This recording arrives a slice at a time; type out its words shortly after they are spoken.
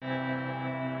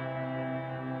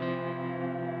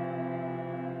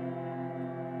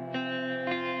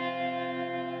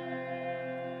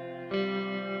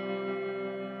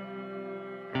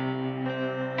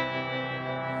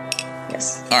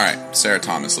Yes. All right, Sarah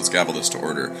Thomas, let's gavel this to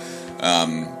order.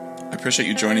 I appreciate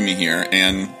you joining me here,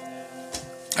 and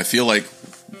I feel like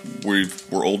we're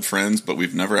old friends, but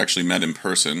we've never actually met in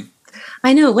person.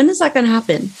 I know. When is that going to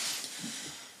happen?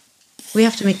 We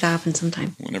have to make that happen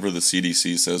sometime. Whenever the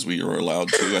CDC says we are allowed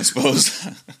to, I suppose.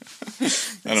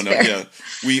 I don't know. Fair. Yeah,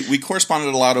 we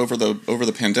corresponded a lot over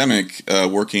the pandemic,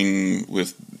 working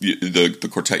with the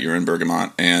quartet you're in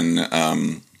Bergamot,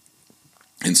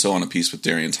 and so on a piece with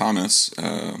Darian Thomas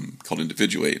called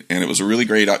Individuate, and it was a really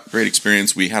great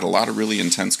experience. We had a lot of really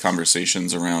intense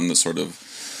conversations around the sort of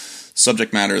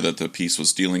subject matter that the piece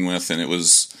was dealing with, and it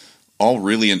was all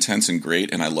really intense and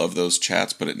great, and I love those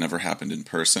chats, but it never happened in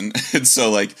person. And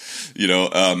so,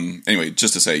 anyway,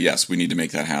 just to say, yes, we need to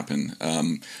make that happen.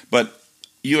 But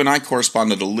you and I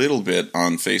corresponded a little bit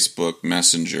on Facebook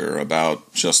Messenger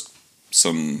about just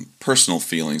some personal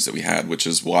feelings that we had, which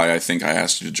is why I think I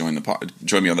asked you to join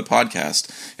me on the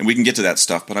podcast, and we can get to that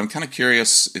stuff. But I'm kind of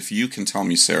curious if you can tell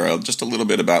me, Sarah, just a little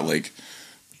bit about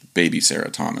baby Sarah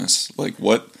Thomas.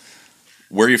 Where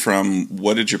are you from?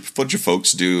 What did your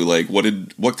folks do?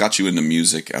 What got you into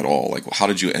music at all? How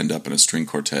did you end up in a string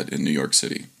quartet in New York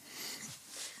City?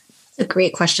 It's a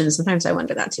great question. Sometimes I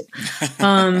wonder that too.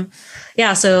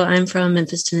 So I'm from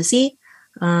Memphis, Tennessee.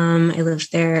 I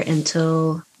lived there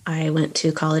until I went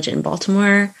to college in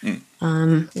Baltimore,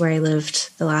 where I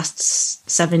lived the last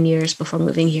 7 years before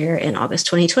moving here in August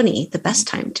 2020, the best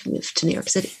time to move to New York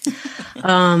City.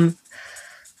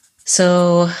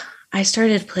 So I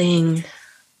started playing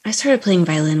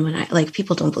violin when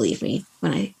people don't believe me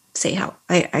when I say how.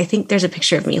 I think there's a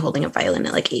picture of me holding a violin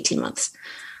at 18 months.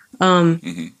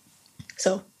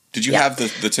 So did you have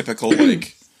the typical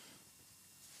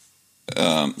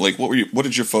what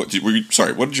did your folks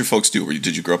do?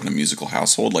 Did you grow up in a musical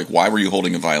household? Why were you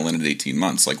holding a violin at 18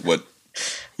 months?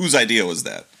 Whose idea was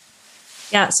that?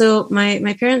 Yeah, so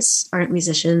my parents aren't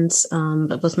musicians,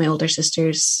 but both my older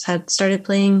sisters had started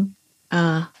playing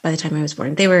by the time I was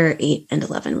born. They were 8 and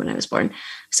 11 when I was born,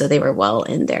 so they were well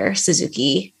in their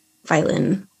Suzuki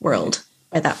violin world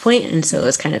by that point, and so it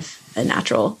was kind of a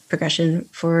natural progression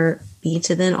for me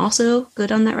to then also go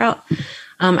down that route.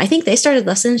 I think they started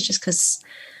lessons just because,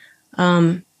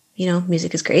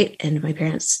 music is great, and my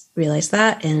parents realized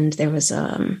that. And there was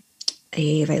a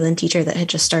violin teacher that had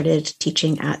just started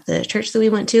teaching at the church that we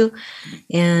went to,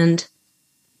 and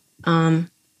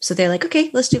so they're like, "Okay,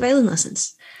 let's do violin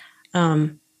lessons." I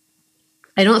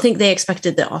don't think they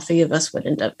expected that all three of us would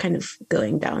end up kind of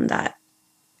going down that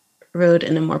road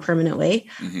in a more permanent way.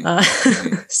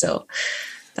 So.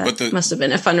 That must have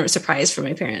been a fun surprise for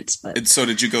my parents. But so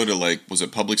did you go to was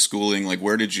it public schooling?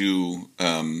 Where did you,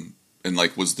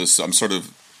 was this, I'm sort of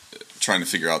trying to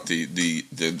figure out the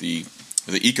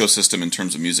ecosystem in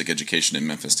terms of music education in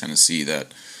Memphis, Tennessee,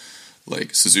 that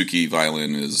Suzuki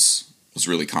violin was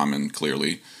really common,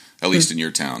 clearly, at least in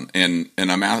your town. And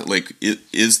I'm at,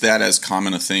 is that as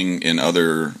common a thing in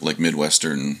other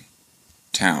Midwestern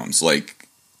towns?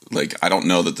 I don't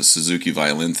know that the Suzuki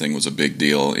violin thing was a big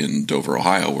deal in Dover,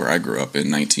 Ohio, where I grew up in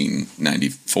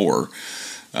 1994.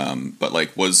 But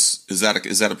is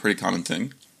that a pretty common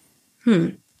thing?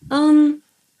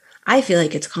 I feel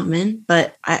like it's common,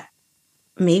 but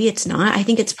maybe it's not. I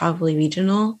think it's probably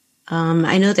regional.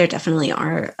 I know there definitely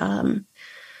are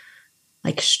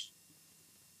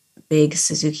big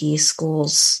Suzuki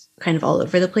schools kind of all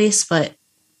over the place, but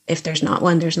if there's not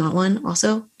one, there's not one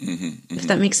also, if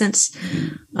that makes sense.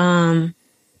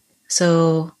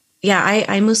 So yeah,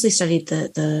 I mostly studied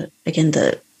the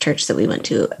church that we went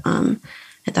to,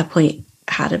 at that point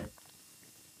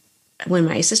when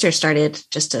my sister started,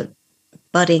 just a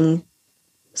budding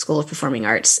school of performing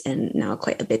arts, and now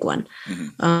quite a big one.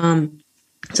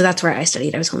 So that's where I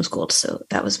studied. I was homeschooled. So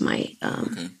that was my,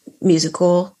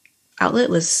 musical outlet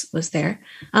was there.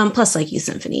 Plus youth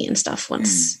symphony and stuff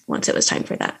once it was time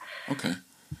for that. Okay.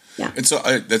 Yeah. And so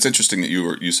that's interesting that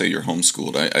you say you're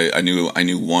homeschooled. I knew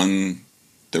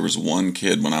there was one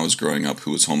kid when I was growing up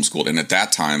who was homeschooled. And at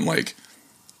that time,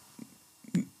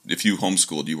 if you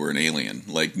homeschooled, you were an alien.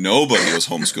 Nobody was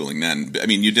homeschooling then. I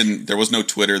mean, there was no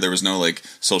Twitter, there was no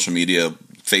social media,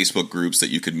 Facebook groups that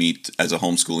you could meet as a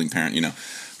homeschooling parent,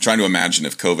 trying to imagine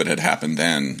if COVID had happened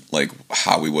then,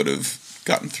 how we would have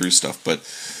gotten through stuff. But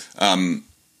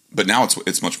now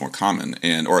it's much more common,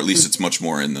 or at least it's much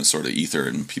more in the sort of ether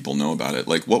and people know about it.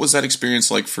 What was that experience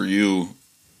like for you,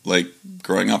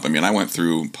 growing up? I mean, I went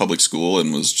through public school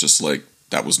and was just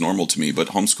that was normal to me, but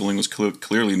homeschooling was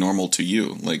clearly normal to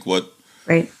you. What?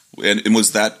 Right. And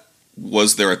was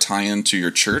there a tie-in to your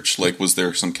church? Was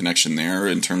there some connection there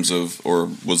in terms of, or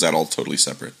was that all totally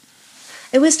separate?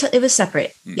 It was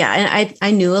separate. Yeah. And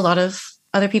I knew a lot of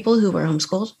other people who were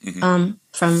homeschooled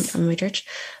from my church,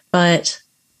 but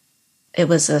it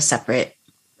was a separate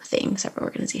thing, separate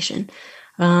organization.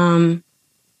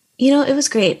 It was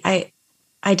great.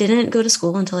 I didn't go to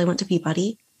school until I went to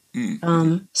Peabody.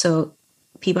 So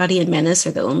Peabody and Mannes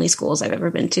are the only schools I've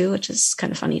ever been to, which is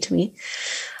kind of funny to me.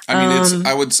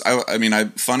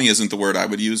 Funny isn't the word I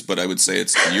would use, but I would say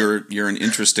you're an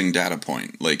interesting data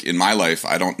point. Like in my life,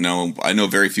 I know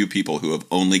very few people who have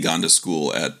only gone to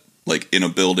school at like in a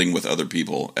building with other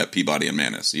people at Peabody and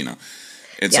Mannes,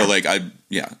 And so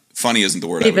funny isn't the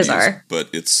word Pretty I would bizarre. use, but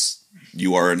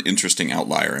you are an interesting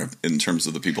outlier in terms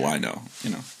of the people I know,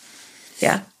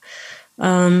 Yeah.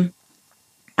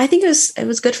 I think it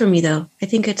was good for me though. I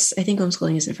think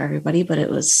homeschooling isn't for everybody, but it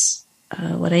was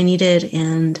what I needed,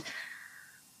 and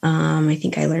I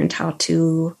think I learned how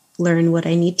to learn what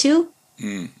I need to.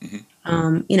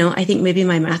 I think maybe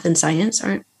my math and science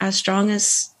aren't as strong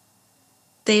as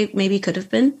they maybe could have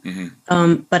been,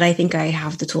 but I think I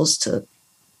have the tools to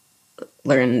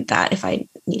learn that if I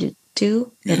needed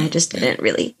to, and I just didn't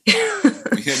really.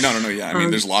 No. Yeah, I mean,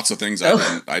 there's lots of things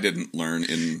I didn't learn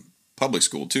in public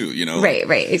school too.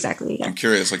 Right, exactly. Yeah. I'm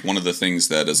curious. Like one of the things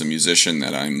that as a musician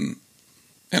that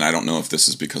and I don't know if this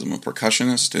is because I'm a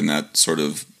percussionist and that sort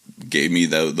of gave me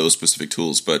those specific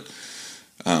tools, but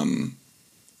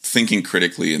thinking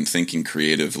critically and thinking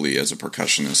creatively as a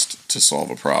percussionist to solve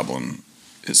a problem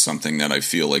is something that I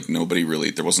feel like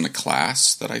there wasn't a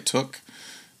class that I took.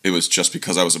 It was just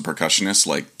because I was a percussionist,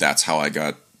 like that's how I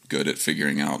got good at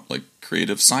figuring out like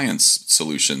creative science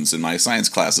solutions in my science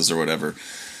classes or whatever.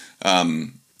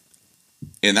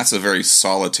 And that's a very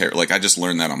solitary, like I just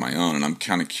learned that on my own, and I'm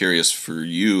kind of curious for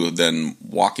you then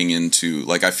walking into,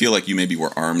 like I feel like you maybe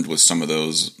were armed with some of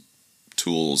those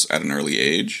tools at an early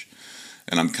age,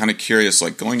 and I'm kind of curious,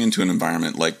 like going into an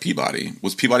environment like Peabody.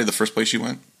 Was Peabody the first place you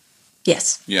went?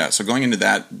 Yes. Yeah, so going into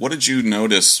that, what did you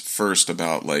notice first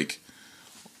about like,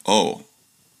 oh,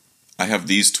 I have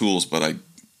these tools, but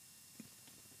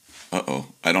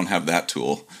I don't have that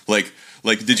tool. Like,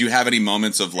 did you have any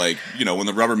moments of like, when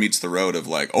the rubber meets the road of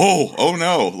like, oh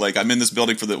no, like I'm in this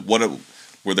building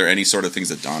were there any sort of things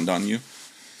that dawned on you?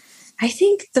 I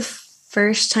think the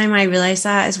first time I realized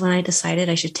that is when I decided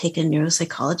I should take a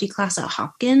neuropsychology class at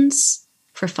Hopkins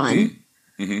for fun.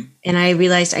 Mm-hmm. And I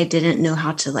realized I didn't know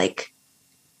how to like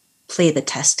play the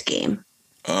test game.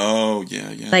 Oh,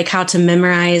 yeah. Like how to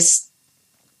memorize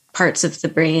parts of the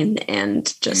brain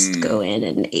and just go in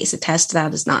and ace a test.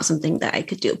 That is not something that I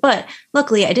could do. But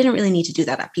luckily, I didn't really need to do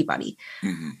that at Peabody.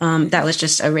 That was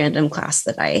just a random class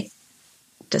that I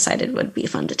decided would be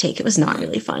fun to take. It was not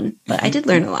really fun, but I did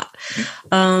learn a lot.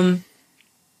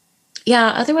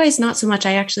 Otherwise, not so much.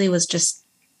 I actually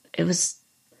it was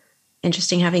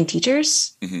interesting having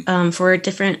teachers for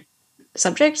different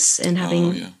subjects and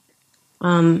having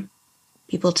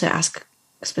people to ask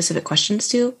specific questions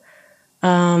to.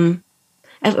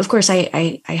 Of course,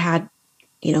 I had,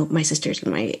 my sisters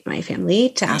and my family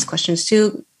to ask questions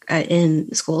to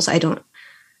in schools. I don't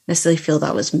necessarily feel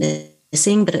that was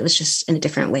missing, but it was just in a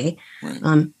different way.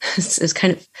 Right. It was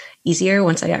kind of easier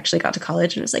once I actually got to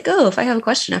college, and it was like, oh, if I have a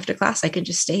question after class, I can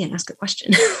just stay and ask a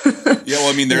question. Yeah,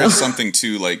 well, I mean, there is something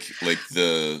to like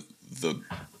the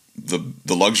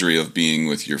luxury of being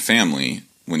with your family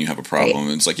when you have a problem.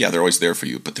 Right. It's like, they're always there for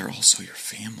you, but they're also your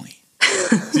family.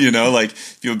 Like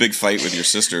if you have a big fight with your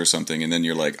sister or something, and then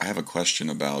you're like, I have a question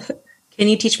about. Can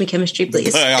you teach me chemistry,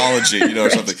 please? Biology, or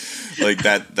something like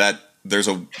that. That there's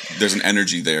an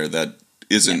energy there that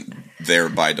isn't there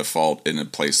by default in a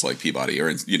place like Peabody,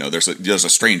 or there's a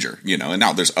stranger, and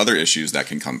now there's other issues that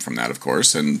can come from that, of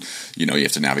course, and you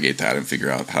have to navigate that and figure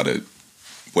out how to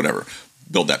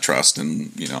build that trust.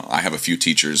 And I have a few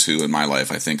teachers who in my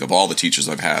life, I think of all the teachers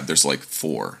I've had, there's like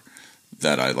 4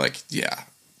 that I like. Yeah,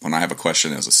 when I have a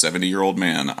question as a 70-year-old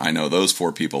man, I know those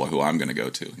 4 people are who I'm going to go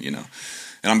to. And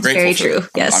I'm grateful. Very for true. That.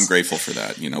 Yes. I'm grateful for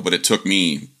that. But it took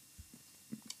me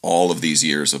all of these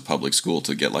years of public school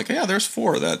to get like, there's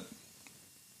 4 that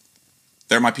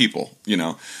they're my people,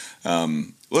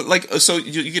 so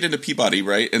you get into Peabody,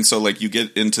 right? And so like you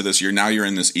get into this, you're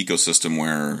in this ecosystem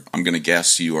where I'm going to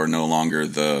guess you are no longer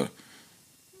the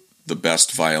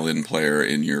best violin player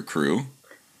in your crew.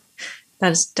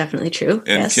 That is definitely true.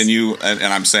 And yes. Can you, and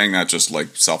I'm saying that just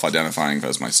like self-identifying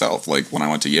as myself, like when I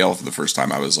went to Yale for the first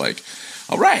time, I was like,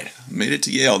 all right, made it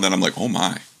to Yale. And then I'm like, oh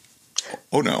my,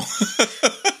 oh no.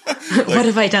 What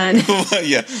have I done?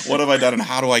 Yeah. What have I done? And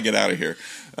how do I get out of here?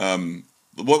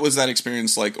 What was that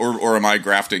experience like? Or am I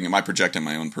projecting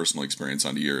my own personal experience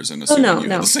onto yours and assuming you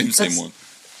have the same one?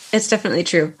 It's definitely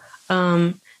true.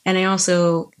 And I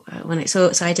also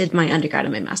so I did my undergrad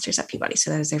and my master's at Peabody.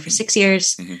 So I was there for 6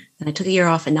 years, and I took a year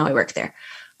off, and now I work there.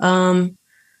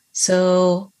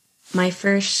 So my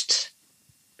first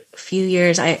few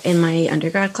years in my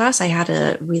undergrad class, I had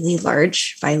a really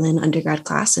large violin undergrad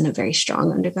class and a very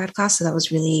strong undergrad class. So that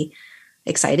was really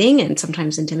exciting and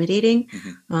sometimes intimidating.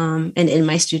 And in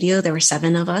my studio, there were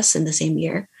 7 of us in the same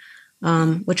year,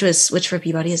 which for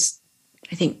Peabody is,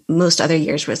 I think most other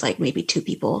years was like maybe 2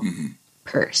 people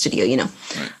per studio,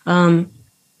 Right.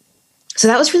 So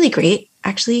that was really great,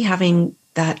 actually, having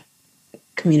that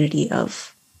community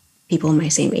of people my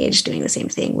same age doing the same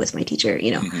thing with my teacher,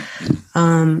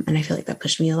 and I feel like that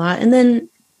pushed me a lot. And then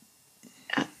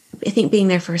I think being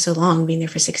there for so long, being there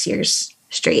for 6 years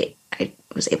straight, I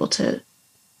was able to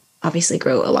obviously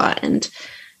grow a lot, and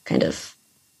kind of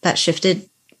that shifted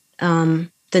the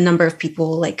number of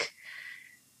people like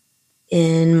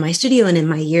in my studio and in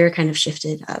my year kind of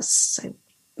shifted as I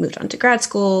moved on to grad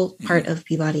school, part of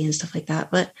Peabody and stuff like that.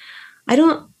 But I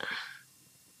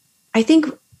think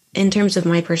in terms of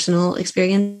my personal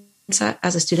experience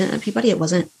as a student at Peabody, it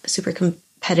wasn't super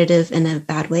competitive in a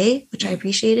bad way, which I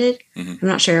appreciated. I'm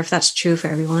not sure if that's true for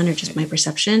everyone or just my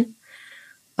perception.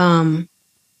 But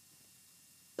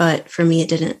for me, it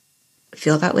didn't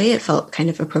feel that way. It felt kind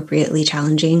of appropriately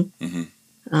challenging,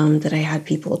 that I had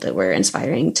people that were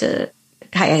inspiring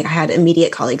I had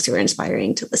immediate colleagues who were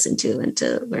inspiring to listen to and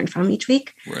to learn from each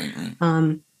week, right.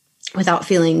 Without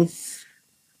feeling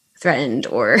threatened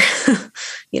or,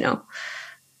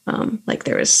 like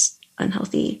there was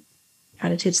unhealthy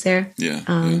attitudes there. Yeah.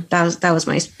 That was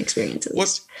my experience.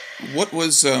 What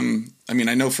was, I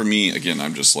know for me, again,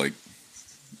 I'm just like,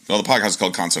 well, the podcast is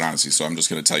called Constant Honesty, so I'm just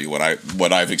going to tell you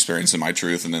what I've experienced in my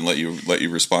truth, and then let you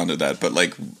respond to that. But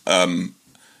like,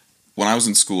 when I was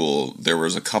in school, there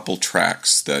was a couple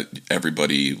tracks that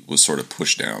everybody was sort of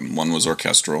pushed down. One was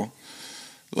orchestral,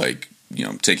 like,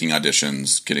 taking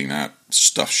auditions, getting that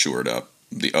stuff shored up.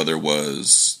 The other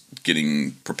was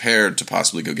getting prepared to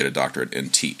possibly go get a doctorate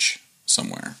and teach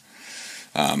somewhere.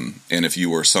 And if you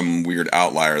were some weird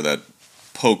outlier that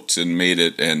poked and made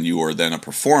it and you were then a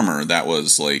performer, that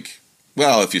was like,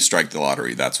 well, if you strike the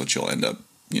lottery, that's what you'll end up,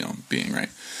 being, right?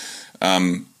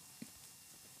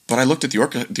 But I looked at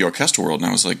the orchestral world and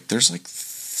I was like, there's like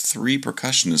 3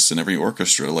 percussionists in every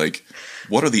orchestra. Like,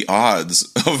 what are the odds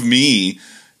of me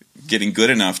getting good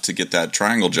enough to get that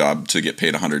triangle job to get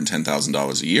paid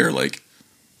 $110,000 a year? Like,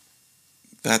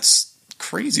 that's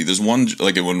crazy. There's one,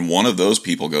 like, when one of those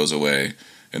people goes away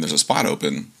and there's a spot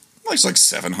open, there's like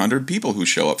 700 people who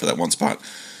show up for that one spot.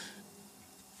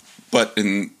 But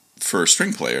for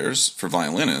string players, for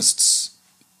violinists,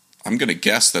 I'm going to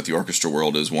guess that the orchestra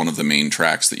world is one of the main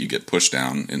tracks that you get pushed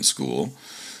down in school.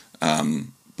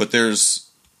 But there's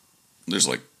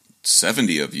like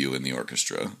 70 of you in the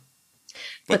orchestra.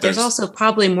 But there's also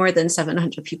probably more than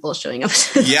 700 people showing up.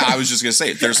 Yeah, I was just going to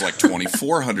say, there's like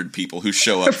 2,400 people who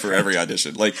show up for every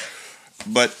audition. Like,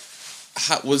 but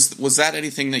was that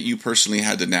anything that you personally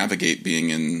had to navigate being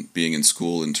in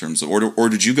school in terms of, or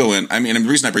did you go in? I mean, and the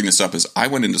reason I bring this up is I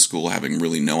went into school having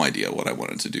really no idea what I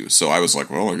wanted to do. So I was like,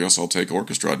 well, I guess I'll take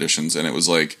orchestra auditions. And it was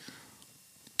like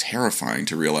terrifying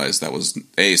to realize that was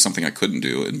A, something I couldn't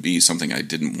do, and B, something I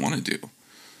didn't want to do.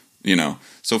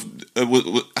 So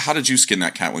how did you skin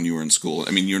that cat when you were in school?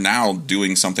 I mean, you're now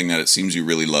doing something that it seems you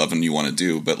really love and you want to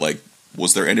do, but like,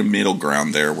 was there any middle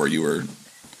ground there where you were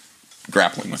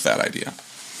grappling with that idea?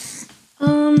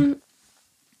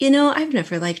 I've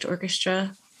never liked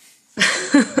orchestra.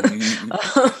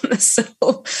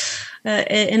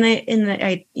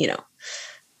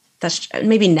 That's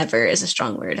maybe never is a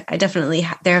strong word. I definitely,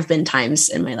 there have been times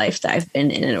in my life that I've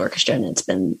been in an orchestra and it's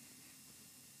been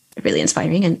really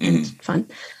inspiring and fun.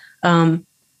 But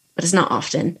it's not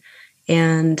often.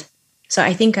 And so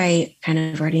I think I kind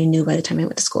of already knew by the time I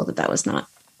went to school that was not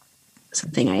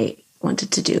something I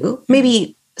wanted to do.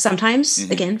 Maybe sometimes,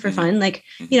 again, for fun. Like,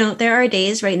 there are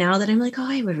days right now that I'm like, oh,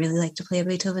 I would really like to play a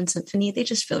Beethoven symphony. They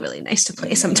just feel really nice to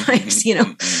play sometimes,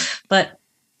 But,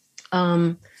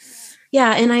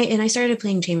 yeah, and I started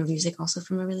playing chamber music also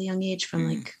from a really young age, from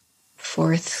like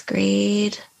 4th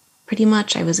grade, pretty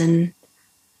much. I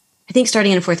think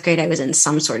starting in 4th grade, I was in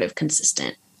some sort of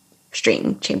consistent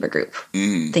string chamber group.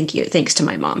 Thanks to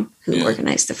my mom, who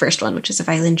organized the first one, which is a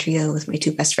violin trio with my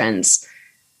 2 best friends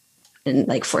in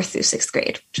like 4th through 6th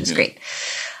grade, which was great.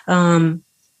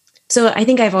 So I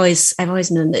think I've always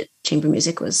known that chamber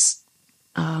music was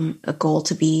a goal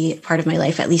to be part of my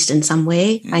life, at least in some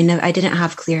way. I didn't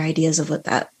have clear ideas of what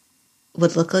that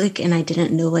would look like, and I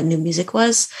didn't know what new music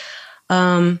was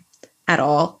at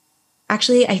all.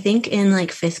 Actually, I think in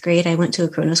like 5th grade, I went to a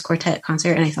Kronos Quartet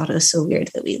concert and I thought it was so weird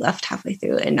that we left halfway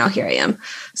through, and now here I am.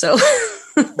 So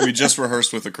we just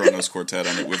rehearsed with the Kronos Quartet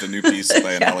on it with a new piece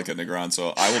by Angelica Negron.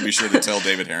 So I will be sure to tell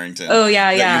David Harrington. Oh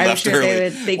yeah, yeah. You I'm left sure early.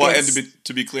 they well, would. and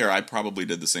to be clear, I probably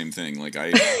did the same thing. Like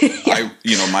Yeah. I,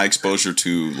 my exposure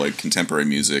to like contemporary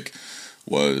music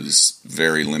was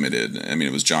very limited. I mean,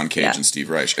 it was John Cage and Steve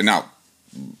Reich, and now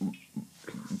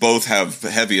both have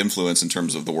heavy influence in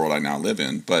terms of the world I now live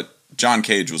in, but John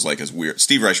Cage was like as weird.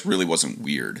 Steve Reich really wasn't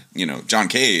weird. John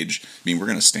Cage, I mean, we're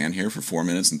going to stand here for 4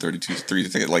 minutes and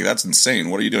 3 like, that's insane.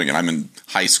 What are you doing? And I'm in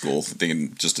high school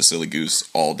thinking just a silly goose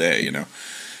all day,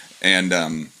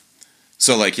 And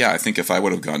so, like, yeah, I think if I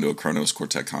would have gone to a Kronos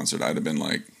Quartet concert, I'd have been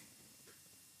like,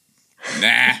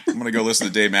 nah, I'm going to go listen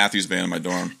to Dave Matthews Band in my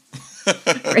dorm.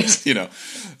 Right.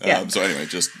 Yeah. So anyway,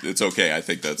 it's okay. I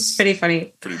think that's pretty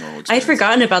funny. Pretty normal experience. I'd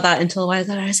forgotten about that until a while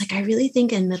ago. I was like, I really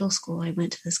think in middle school I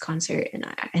went to this concert, and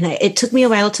it took me a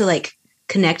while to like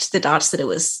connect the dots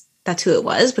that's who it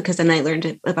was, because then I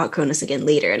learned about Kronos again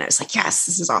later, and I was like, yes,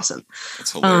 this is awesome.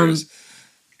 That's hilarious.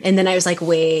 And then I was like,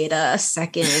 wait a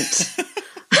second.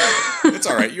 It's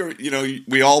all right.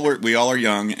 We all are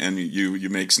young, and you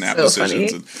make snap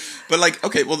decisions. But like,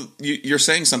 okay, well, you're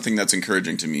saying something that's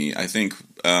encouraging to me, I think,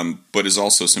 but is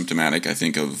also symptomatic, I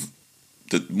think, of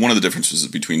one of the differences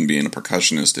between being a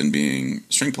percussionist and being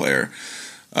a string player.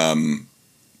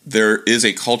 There is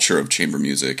a culture of chamber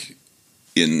music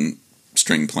in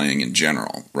string playing in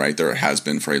general, right? There has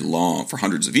been for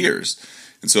hundreds of years.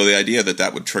 And so the idea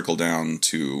that would trickle down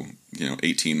to,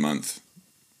 18-month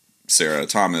Sarah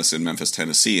Thomas in Memphis,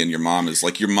 Tennessee, and your mom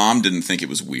didn't think it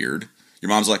was weird. Your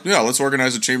mom's like, yeah, let's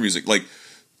organize a chamber music. Like,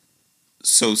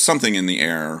 so something in the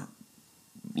air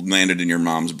landed in your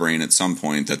mom's brain at some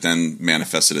point that then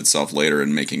manifested itself later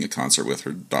in making a concert with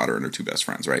her daughter and her 2 best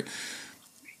friends, right?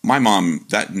 My mom,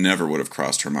 that never would have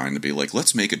crossed her mind to be like,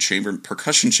 let's make a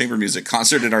percussion chamber music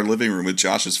concert in our living room with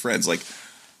Josh's friends. Like,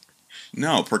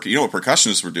 no, you know what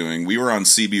percussionists were doing? We were on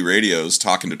CB radios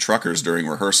talking to truckers during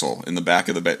rehearsal in the back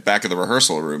of the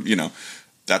rehearsal room.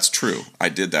 That's true. I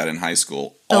did that in high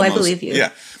school. Almost. I believe you.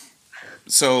 Yeah.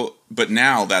 So, but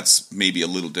now that's maybe a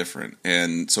little different,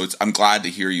 and so I'm glad to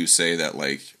hear you say that.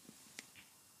 Like,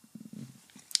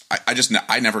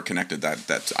 I never connected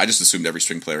that. I just assumed every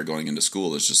string player going into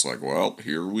school is just like, well,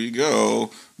 here we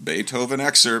go, Beethoven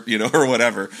excerpt, or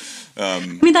whatever. I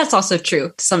mean, that's also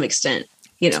true to some extent.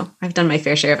 I've done my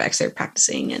fair share of excerpt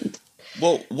practicing, and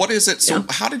well, what is it? So,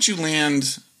 how did you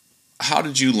land? How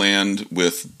did you land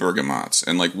with Bergamots?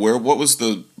 And like, what was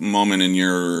the moment in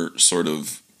your sort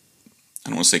of, I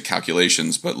don't want to say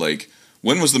calculations, but like,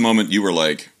 when was the moment you were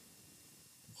like,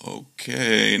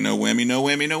 okay, no whammy, no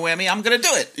whammy, no whammy, I'm gonna do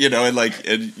it,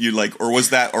 and you like, or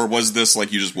was this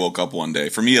like you just woke up one day?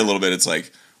 For me, a little bit, it's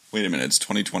like, wait a minute, it's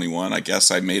 2021. I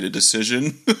guess I made a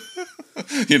decision.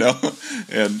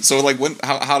 And so like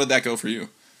how did that go for you?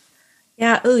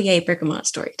 Yeah. Oh, yay. Bergamot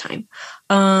story time.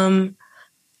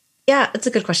 Yeah, it's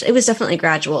a good question. It was definitely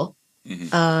gradual.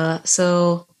 Mm-hmm.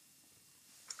 So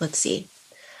let's see.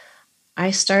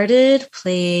 I started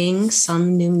playing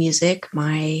some new music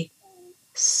my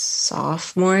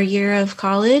sophomore year of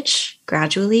college,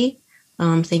 gradually,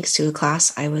 thanks to a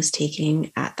class I was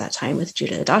taking at that time with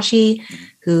Judah Adachi, mm-hmm.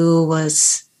 who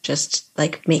was just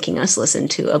like making us listen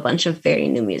to a bunch of very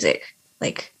new music.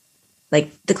 Like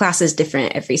the class is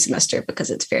different every semester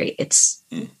because it's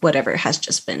whatever has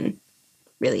just been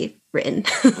really written.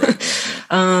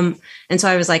 Right. And so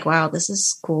I was like, wow, this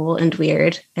is cool and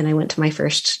weird. And I went to my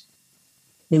first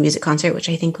new music concert, which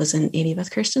I think was an Amy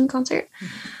Beth Kirsten concert.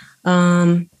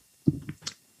 Mm-hmm.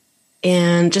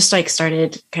 And just like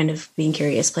started kind of being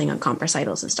curious, playing on comp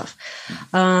recitals and stuff.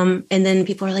 And then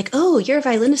people are like, oh, you're a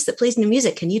violinist that plays new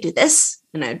music. Can you do this?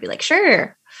 And I'd be like,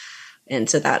 sure. And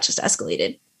so that just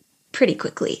escalated pretty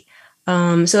quickly.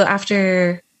 So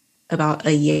after about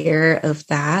a year of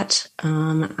that,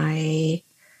 I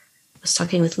was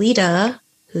talking with Lida,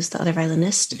 who's the other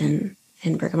violinist in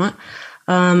Bergamot.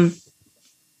 And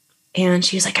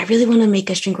she was like, I really want to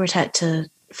make a string quartet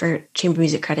for chamber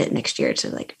music credit next year to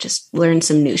like just learn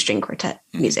some new string quartet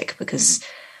music, because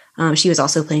she was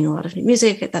also playing a lot of new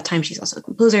music at that time. She's also a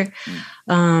composer,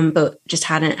 but just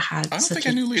hadn't had. I don't think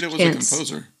I knew Lida was a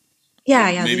composer.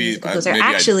 Yeah, maybe a composer.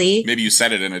 Actually, maybe you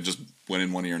said it and it just went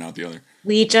in one ear and out the other.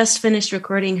 We just finished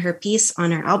recording her piece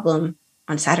on her album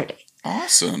on Saturday.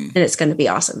 Awesome, and it's going to be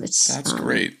awesome. That's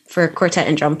great for quartet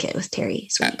and drum kit with Terry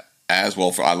Sweet. As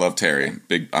well, I love Terry.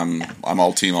 I'm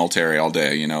all team all Terry all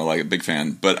day. Like a big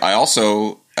fan. But I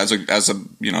also, as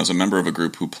a member of a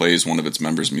group who plays one of its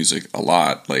members' music a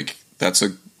lot, like it's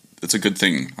a good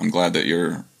thing. I'm glad that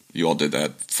you're You all did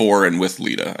that for and with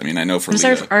Lita. I mean, I know for It was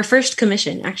Lita, our first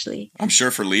commission, actually. I'm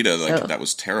sure for Lita, like that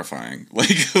was terrifying. Like,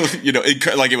 you know,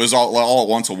 it was all at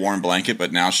once a warm blanket,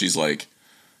 but now she's like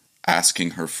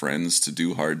asking her friends to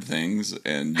do hard things,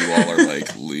 and you all are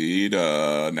like,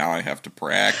 Lita, now I have to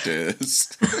practice.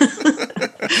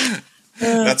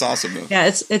 That's awesome, though. Yeah,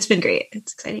 it's been great.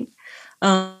 It's exciting.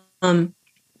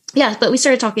 Yeah, but we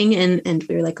started talking, and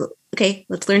we were like, okay,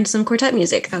 let's learn some quartet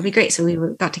music. That would be great. So we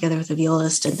got together with a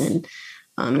violist, and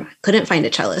then couldn't find a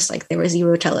cellist. Like, there were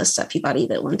 0 cellists at Peabody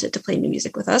that wanted to play new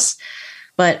music with us.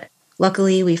 But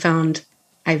luckily, we found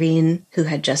Irene, who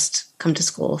had just come to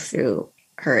school through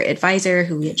her advisor,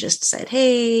 who we had just said,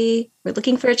 hey, we're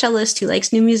looking for a cellist who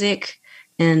likes new music.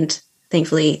 And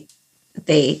thankfully,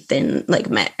 they then like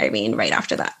met Irene right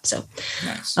after that. So,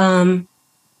 nice.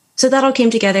 So that all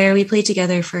came together. We played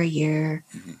together for a year,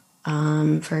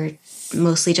 for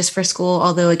mostly just for school.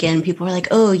 Although, again, people were like,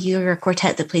 oh, you're a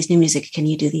quartet that plays new music. Can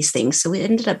you do these things? So it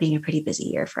ended up being a pretty busy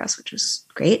year for us, which was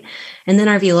great. And then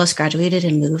our violist graduated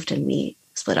and moved, and we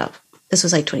split up. This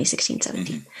was like 2016,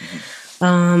 17.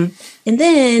 And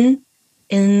then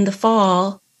in the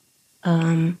fall,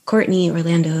 Courtney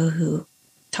Orlando, who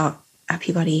taught at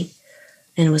Peabody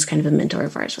and was kind of a mentor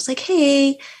of ours, was like,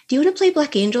 hey, do you want to play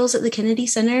Black Angels at the Kennedy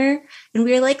Center? And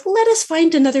we were like, let us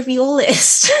find another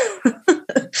violist.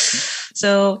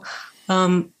 So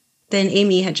then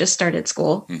Amy had just started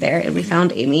school there, and we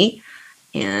found Amy,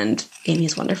 and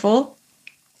Amy's wonderful.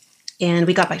 And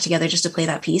we got back together just to play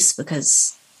that piece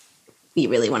because we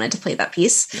really wanted to play that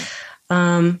piece. Yeah.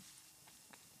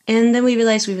 And then we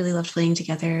realized we really loved playing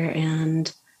together,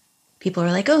 and people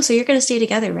were like, oh, so you're going to stay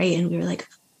together, right? And we were like,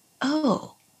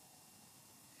 oh,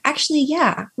 actually,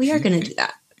 yeah, we are going to do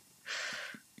that.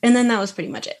 And then that was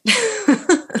pretty much it.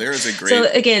 There is a great...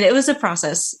 So again, it was a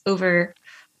process over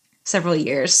several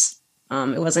years.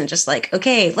 It wasn't just like,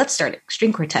 okay, let's start a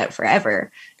string quartet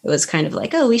forever. It was kind of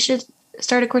like, oh, we should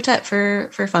start a quartet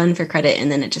for fun, for credit.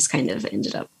 And then it just kind of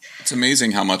ended up. It's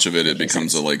amazing how much of it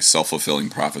becomes a like self-fulfilling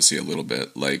prophecy a little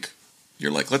bit. Like,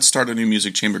 you're like, let's start a new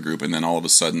music chamber group. And then all of a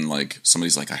sudden, like,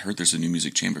 somebody's like, I heard there's a new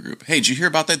music chamber group. Hey, did you hear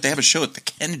about that? They have a show at the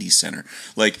Kennedy Center.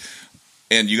 Like,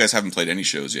 and you guys haven't played any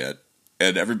shows yet.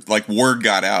 And word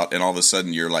got out, and all of a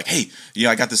sudden you're like, hey,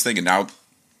 yeah, I got this thing. And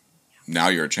now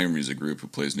you're a chamber music group who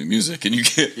plays new music. And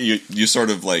you sort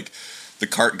of like, the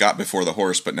cart got before the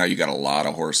horse, but now you got a lot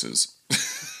of horses.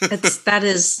 That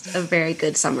is a very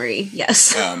good summary.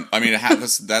 Yes. I mean,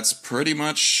 that's pretty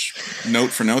much note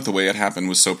for note the way it happened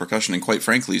with So Percussion, and quite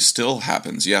frankly, still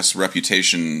happens. Yes,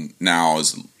 reputation now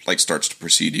is like starts to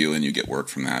precede you, and you get work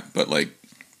from that. But like,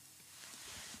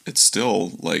 it's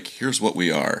still like, here's what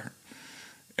we are,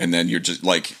 and then you're just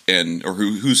like,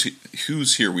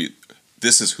 who's here?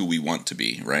 This is who we want to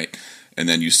be, right? And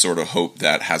then you sort of hope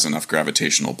that has enough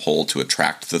gravitational pull to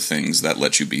attract the things that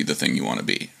let you be the thing you want to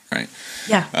be, right?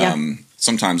 Yeah.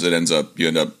 Sometimes you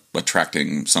end up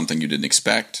attracting something you didn't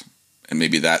expect, and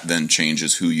maybe that then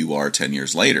changes who you are 10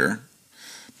 years later.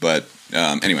 But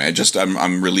anyway,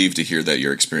 I'm relieved to hear that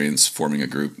your experience forming a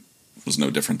group was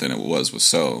no different than it was with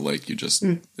So. Like, you just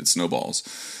it snowballs.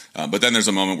 But then there's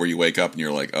a moment where you wake up and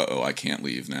you're like, uh-oh, I can't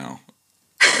leave now.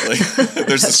 Like,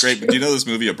 there's this great. Do you know this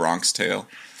movie, A Bronx Tale?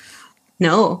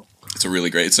 No. It's a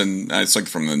really great. It's like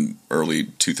from the early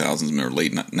 2000s or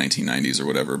late 1990s or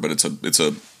whatever. But it's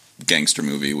a gangster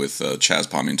movie with Chaz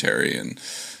Palminteri, and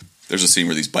there's a scene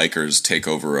where these bikers take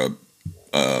over an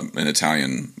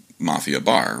Italian mafia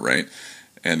bar, right?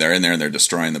 And they're in there and they're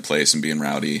destroying the place and being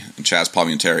rowdy. And Chaz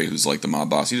Palminteri, who's like the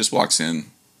mob boss, he just walks in.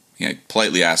 He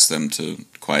politely asks them to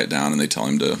quiet down, and they tell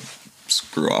him to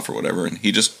screw off or whatever, and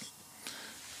he just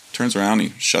turns around,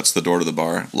 he shuts the door to the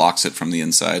bar, locks it from the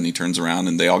inside, and he turns around,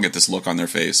 and they all get this look on their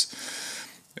face.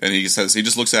 And he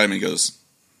just looks at him and he goes,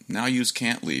 now yous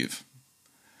can't leave.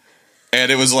 And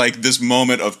it was like this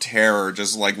moment of terror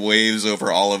just like waves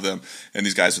over all of them. And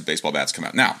these guys with baseball bats come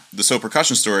out. Now, the So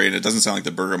Percussion story, and it doesn't sound like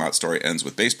the Bergamot story ends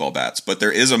with baseball bats, but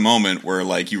there is a moment where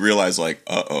like you realize like,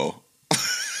 uh-oh,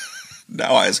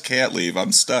 now I just can't leave.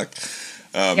 I'm stuck.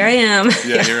 Here I am.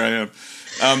 Yeah, here I am.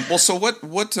 Well, so what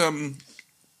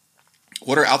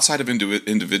are outside of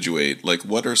Individuate? Like,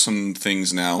 what are some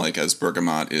things now, like as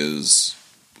Bergamot is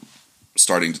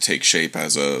starting to take shape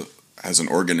as an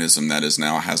organism that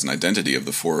has an identity of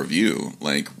the four of you?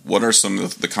 Like, what are some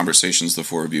of the conversations the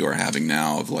four of you are having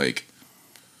now of like,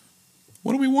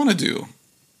 what do we want to do?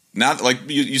 Now, like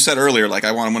you said earlier, like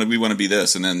we want to be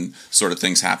this, and then sort of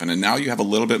things happen, and now you have a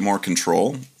little bit more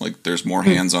control. Like, there's more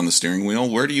hands on the steering wheel.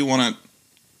 Where do you want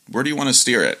to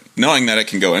steer it? Knowing that it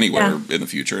can go anywhere in the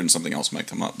future and something else might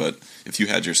come up. But if you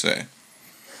had your say.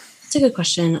 It's a good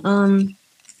question.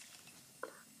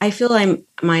 I feel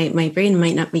my brain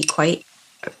might not be quite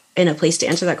in a place to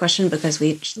answer that question because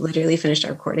we literally finished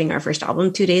recording our first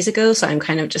album 2 days ago. So I'm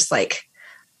kind of just like,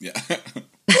 yeah,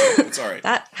 it's all right.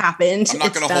 That happened. I'm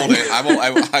not going to hold it.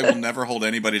 I will never hold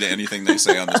anybody to anything they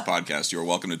say on this podcast. You are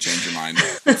welcome to change your mind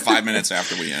 5 minutes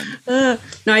after we end.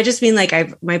 No, I just mean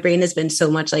like my brain has been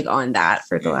so much like on that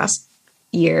for the last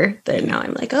year that now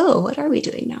I'm like, oh, what are we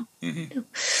doing now?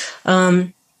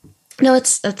 Mm-hmm. No,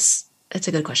 it's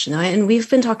a good question though. And we've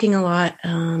been talking a lot.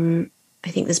 I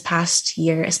think this past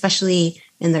year, especially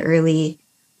in the early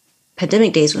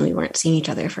pandemic days when we weren't seeing each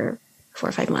other for 4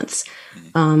 or 5 months,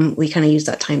 we kind of used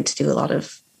that time to do a lot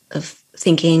of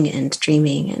thinking and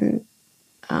dreaming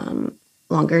and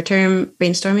longer term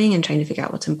brainstorming and trying to figure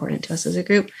out what's important to us as a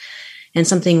group. And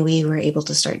something we were able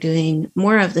to start doing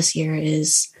more of this year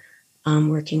is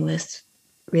working with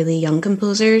really young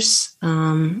composers.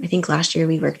 I think last year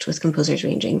we worked with composers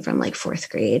ranging from like 4th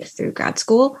grade through grad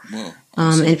school. Whoa,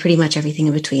 awesome. And pretty much everything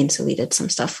in between. So we did some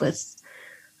stuff with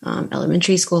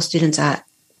elementary school students at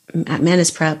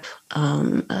Manus Prep,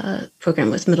 a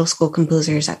program with middle school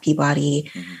composers at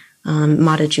Peabody,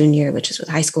 Mata Junior, which is with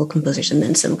high school composers, and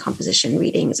then some composition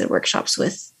readings and workshops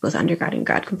with both undergrad and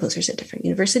grad composers at different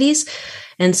universities.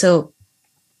 And so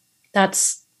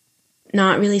that's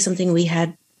not really something we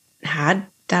had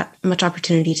that much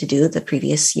opportunity to do the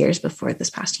previous years before this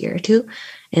past year or two.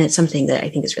 And it's something that I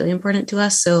think is really important to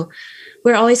us. So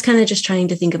we're always kind of just trying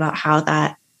to think about how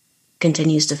that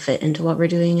continues to fit into what we're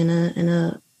doing in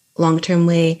a long-term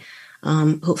way.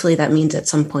 Hopefully that means at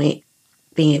some point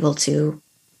being able to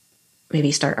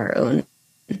maybe start our own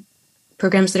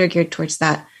programs that are geared towards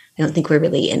that. I don't think we're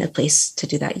really in a place to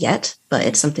do that yet, but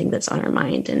it's something that's on our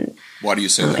mind. And why do you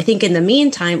say that? I think in the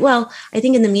meantime,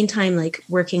 like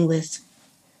working with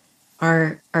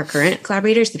our current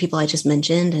collaborators, the people I just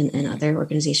mentioned, and other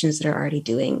organizations that are already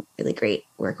doing really great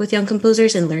work with young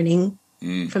composers and learning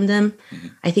from them.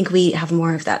 I think we have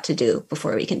more of that to do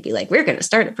before we can be like, we're going to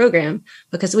start a program,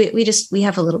 because we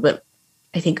have a little bit,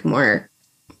 I think, more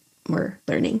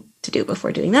learning to do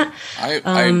before doing that.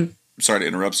 I'm sorry to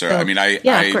interrupt, Sarah. So, I mean,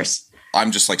 of course. I'm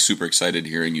just like super excited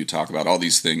hearing you talk about all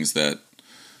these things that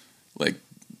like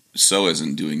SOA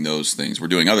isn't doing those things. We're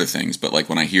doing other things, but like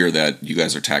when I hear that you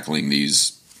guys are tackling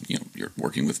these, you know, you're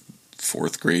working with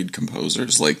 4th grade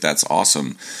composers, like that's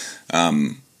awesome.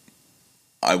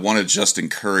 I want to just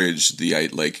encourage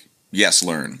yes,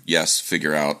 learn, yes,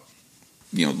 figure out,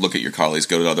 you know, look at your colleagues,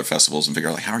 go to other festivals and figure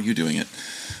out like, how are you doing it?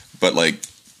 But like,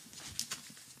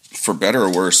 for better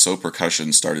or worse, So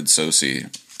Percussion started SOCI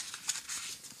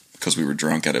because we were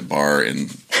drunk at a bar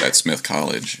at Smith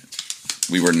College.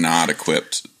 We were not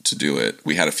equipped to do it.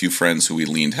 We had a few friends who we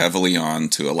leaned heavily on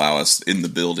to allow us in the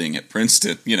building at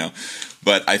Princeton, you know.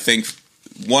 But I think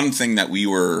one thing that we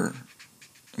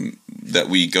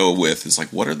go with is like,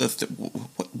 what are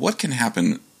what can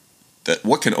happen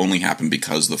what can only happen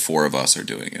because the 4 of us are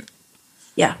doing it?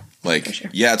 Yeah. Like, sure.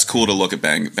 Yeah, it's cool to look at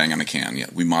Bang on a Can. Yeah,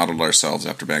 we modeled ourselves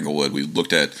after Banglewood. We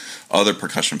looked at other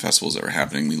percussion festivals that were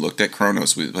happening. We looked at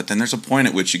Kronos. But then there's a point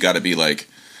at which you got to be like,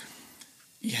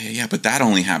 yeah, but that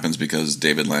only happens because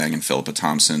David Lang and Philippa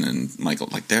Thompson and Michael,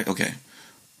 like, they're okay.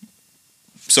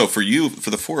 So for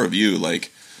the 4 of you,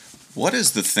 like, what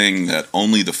is the thing that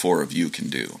only the 4 of you can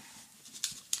do?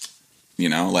 You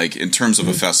know, like in terms of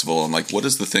a festival, and like, what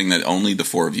is the thing that only the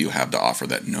 4 of you have to offer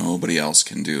that nobody else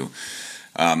can do?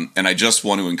 And I just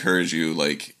want to encourage you,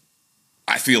 like,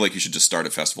 I feel like you should just start a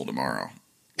festival tomorrow.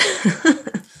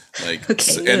 Like,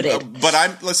 okay,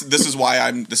 but this is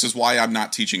why I'm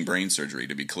not teaching brain surgery,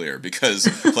 to be clear, because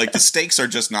like the stakes are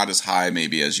just not as high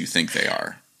maybe as you think they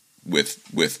are with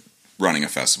running a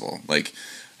festival. Like,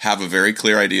 have a very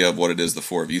clear idea of what it is the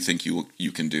 4 of you think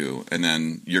you can do, and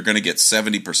then you're going to get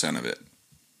 70% of it.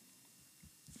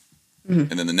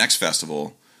 And then the next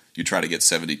festival, you try to get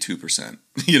 72%,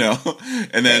 you know?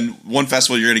 And then one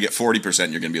festival, you're going to get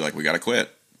 40%. You're going to be like, we got to quit,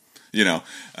 you know?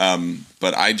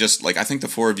 But I think the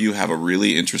 4 of you have a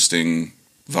really interesting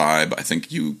vibe. I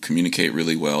think you communicate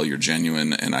really well. You're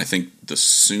genuine. And I think the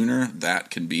sooner that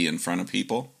can be in front of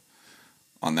people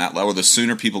on that level, the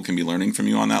sooner people can be learning from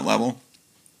you on that level,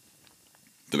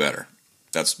 the better.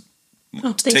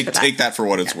 Take that for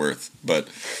what it's worth. But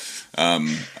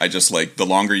I just like, the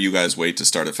longer you guys wait to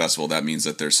start a festival, that means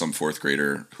that there's some 4th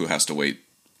grader who has to wait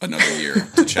another year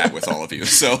to chat with all of you.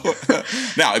 So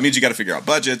now it means you got to figure out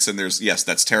budgets, and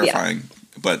that's terrifying,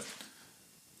 but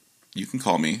you can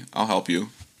call me. I'll help you.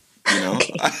 You know,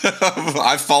 okay.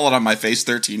 I've fallen on my face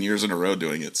 13 years in a row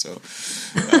doing it. So,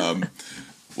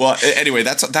 well, anyway,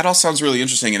 that all sounds really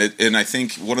interesting, and I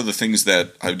think one of the things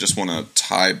that I just want to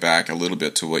tie back a little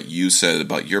bit to what you said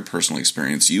about your personal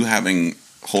experience, you having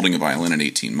holding a violin at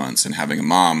 18 months and having a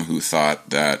mom who thought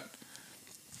that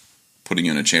putting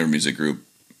you in a chamber music group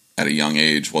at a young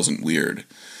age wasn't weird.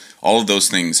 All of those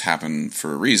things happen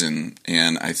for a reason,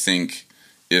 and I think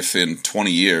if in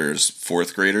 20 years,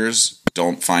 fourth graders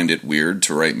don't find it weird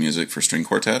to write music for string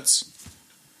quartets,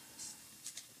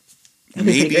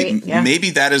 maybe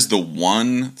that is the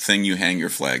one thing you hang your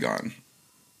flag on.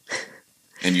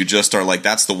 And you just are like,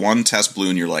 that's the one test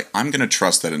balloon. You're like, I'm going to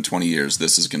trust that in 20 years,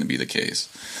 this is going to be the case.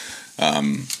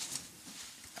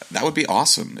 That would be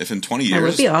awesome. If in 20 years, that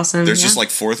would be awesome. There's just like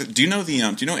fourth. Do you know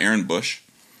Erin Bush?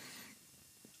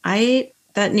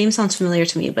 That name sounds familiar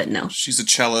to me, but no. She's a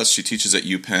cellist. She teaches at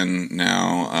UPenn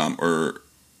now,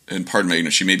 and pardon me,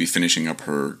 she may be finishing up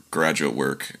her graduate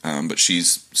work, but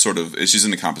she's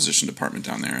in the composition department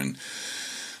down there, and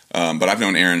but I've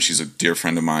known Erin. She's a dear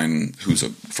friend of mine who's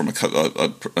from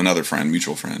another friend,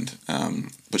 mutual friend.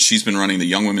 But she's been running the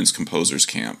Young Women's Composers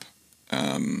Camp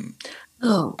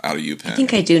out of UPenn. I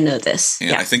think I do know this.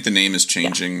 And I think the name is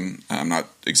changing. Yeah. I'm not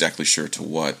exactly sure to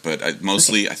what, but I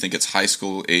think it's high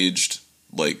school aged,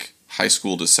 like high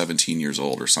school to 17 years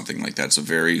old or something like that. It's a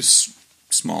very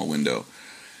small window.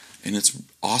 And it's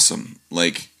awesome.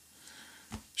 Like,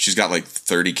 she's got like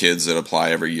 30 kids that apply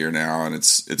every year now, and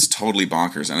it's totally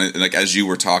bonkers. And like as you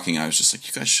were talking, I was just like,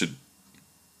 you guys should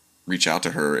reach out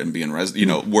to her and be in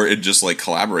where it just like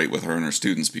collaborate with her and her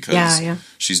students, because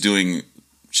she's doing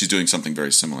something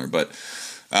very similar. But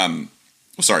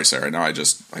sorry, Sarah. Now I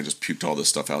just puked all this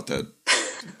stuff out. That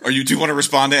do you want to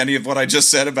respond to any of what I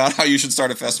just said about how you should start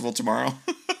a festival tomorrow,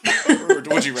 or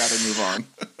would you rather move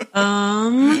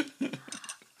on?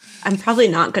 I'm probably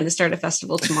not going to start a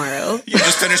festival tomorrow. You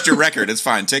just finished your record. It's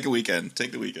fine. Take a weekend.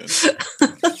 Take the weekend.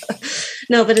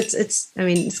 No, but it's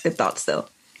good thoughts though.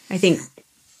 I think,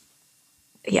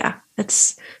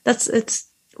 it's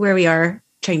where we are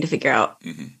trying to figure out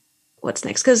what's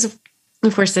next. Because of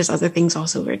course there's other things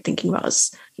also we're thinking about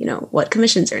is, what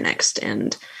commissions are next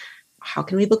and how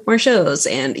can we book more shows?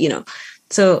 And,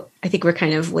 so I think we're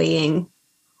kind of weighing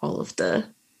all of the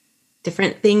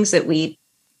different things that we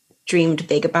dreamed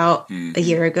big about a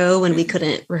year ago when we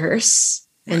couldn't rehearse.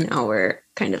 And now we're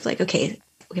kind of like, okay,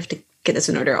 we have to get this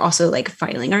in order. Also like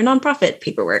filing our nonprofit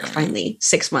paperwork finally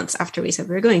 6 months after we said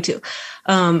we were going to.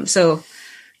 So,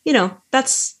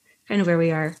 that's kind of where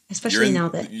we are, especially now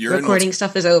that recording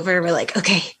stuff is over. We're like,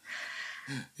 okay,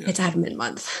 it's admin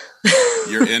month.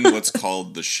 You're in what's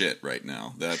called the shit right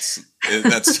now. That's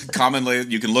commonly,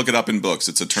 you can look it up in books.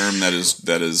 It's a term that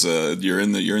is you're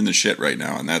in the shit right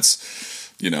now. And that's,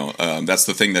 that's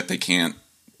the thing that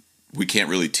we can't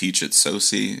really teach at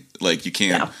SOCI. Like you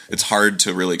can't, it's hard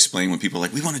to really explain when people are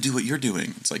like, we want to do what you're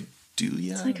doing. It's like, do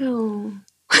you? It's like, oh.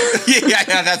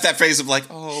 That's that phase of like,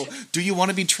 oh, do you want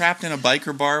to be trapped in a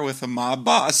biker bar with a mob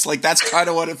boss? Like, that's kind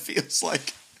of what it feels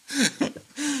like.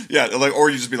 Or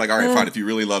you just be like, all right, fine. If you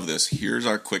really love this, here's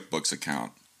our QuickBooks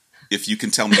account. If you can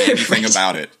tell me anything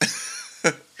about it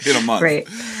in a month. Right.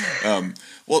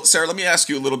 Well, Sarah, let me ask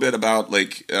you a little bit about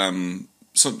like,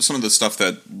 some of the stuff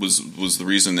that was the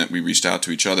reason that we reached out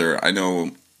to each other. I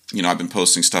know, I've been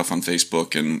posting stuff on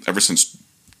Facebook, and ever since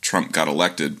Trump got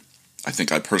elected, I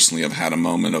think I personally have had a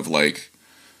moment of like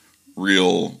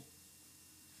real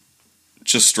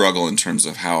just struggle in terms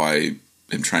of how I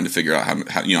am trying to figure out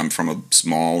how I'm from a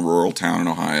small rural town in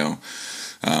Ohio.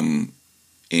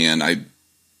 And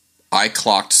I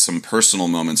clocked some personal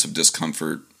moments of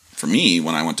discomfort for me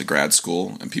when I went to grad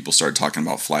school and people started talking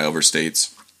about flyover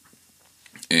states.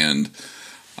 And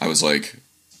I was like,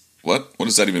 what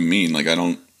does that even mean? Like, I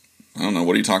don't know.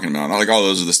 What are you talking about? And I'm like, oh,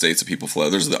 those are the states that people fly.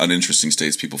 Those are the uninteresting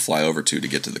states people fly over to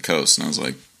get to the coast. And I was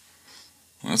like,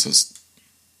 well,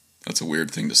 that's a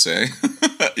weird thing to say,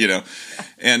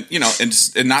 and,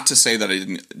 and not to say that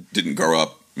I didn't grow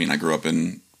up. I mean,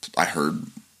 I heard,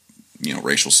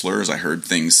 racial slurs. I heard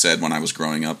things said when I was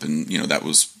growing up, and, that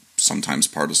was sometimes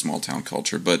part of small town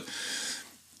culture. But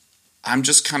I'm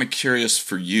just kind of curious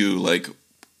for you, like,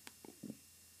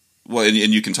 well, and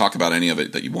you can talk about any of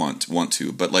it that you want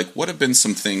to, but like, what have been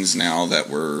some things now that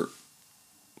we're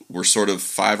sort of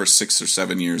 5 or 6 or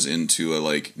 7 years into a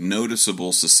like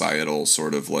noticeable societal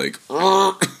sort of like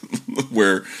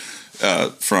where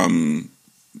from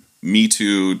Me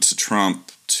Too to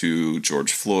Trump to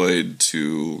George Floyd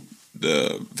to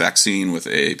the vaccine with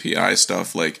AAPI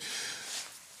stuff, like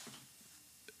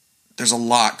there's a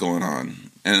lot going on.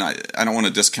 And I don't want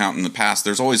to discount in the past.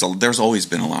 There's always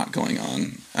been a lot going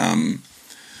on,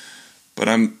 but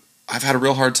I've had a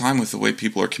real hard time with the way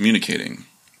people are communicating,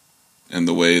 and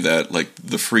the way that like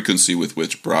the frequency with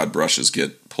which broad brushes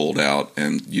get pulled out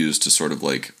and used to sort of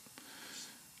like,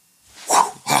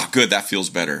 good, that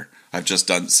feels better. I've just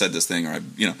said this thing, or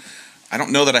I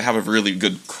don't know that I have a really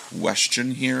good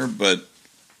question here, but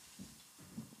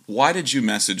why did you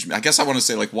message me? I guess I want to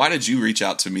say, like, why did you reach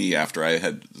out to me after I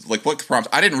had, like, what prompt?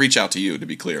 I didn't reach out to you, to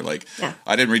be clear. Like, Yeah.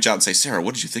 I didn't reach out and say, Sarah,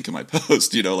 what did you think of my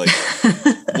post? Like,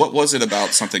 what was it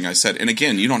about something I said? And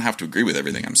again, you don't have to agree with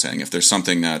everything I'm saying. If there's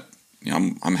something that,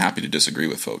 I'm happy to disagree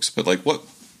with folks. But, like, what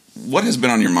has been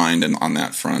on your mind and on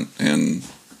that front, and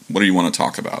what do you want to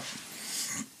talk about?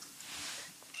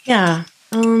 Yeah.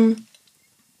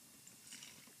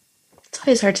 It's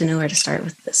always hard to know where to start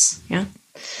with this. Yeah.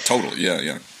 Totally.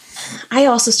 Yeah. I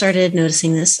also started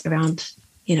noticing this around,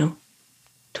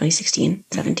 2016,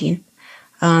 17,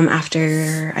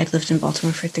 after I'd lived in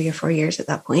Baltimore for 3 or 4 years at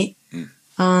that point.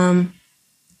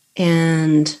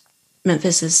 And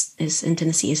Memphis is in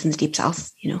Tennessee, is in the deep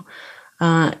South,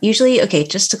 usually, okay,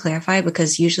 just to clarify,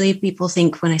 because usually people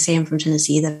think when I say I'm from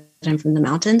Tennessee that I'm from the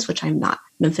mountains, which I'm not.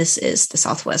 Memphis is the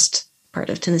southwest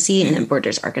part of Tennessee, and it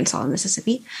borders Arkansas and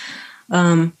Mississippi.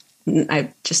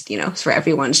 I just, for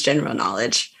everyone's general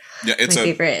knowledge. Yeah, it's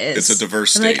a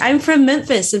diverse state. I'm from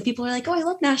Memphis, and people are like, "Oh, I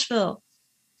love Nashville."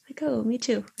 I'm like, "Oh, me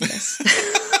too." Yes.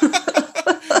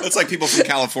 It's like people from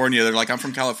California. They're like, "I'm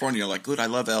from California." You're like, "Good, I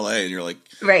love LA," and you're like,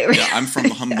 "Right." Yeah, I'm from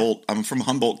Humboldt. I'm from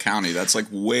Humboldt County. That's like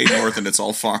way north, and it's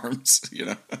all farms.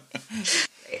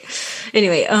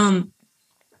 Anyway,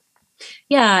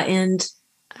 yeah, and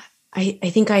I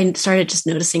think I started just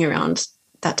noticing around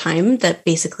that time that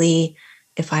basically,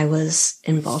 if I was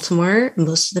in Baltimore,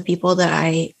 most of the people that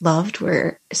I loved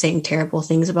were saying terrible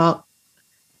things about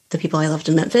the people I loved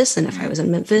in Memphis. And if I was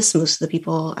in Memphis, most of the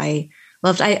people I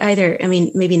loved,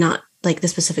 maybe not like the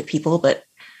specific people, but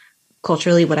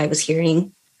culturally what I was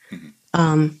hearing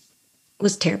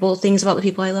was terrible things about the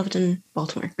people I loved in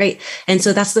Baltimore. Right. And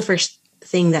so that's the first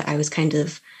thing that I was kind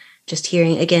of just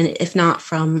hearing, again, if not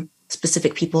from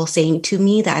specific people saying to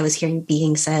me, that I was hearing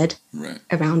being said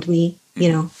around me,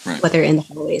 whether in the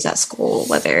hallways at school,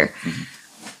 whether,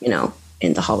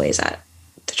 in the hallways at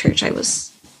the church I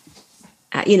was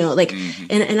at,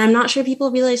 and I'm not sure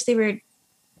people realized they were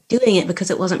doing it because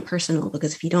it wasn't personal,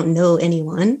 because if you don't know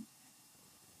anyone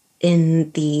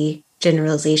in the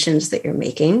generalizations that you're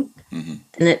making,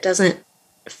 then it doesn't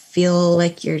feel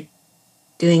like you're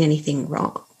doing anything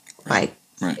wrong by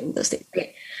doing those things.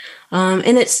 Right?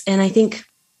 And I think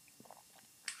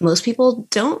most people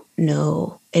don't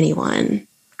know anyone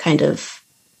kind of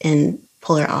in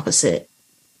polar opposite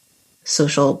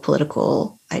social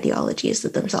political ideologies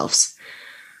of themselves.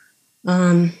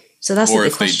 So that's or the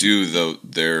if question. They do, though,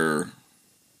 they're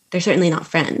certainly not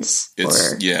friends.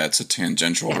 It's a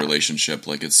tangential relationship.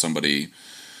 Like it's somebody.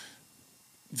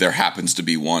 There happens to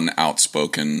be one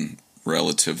outspoken,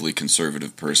 relatively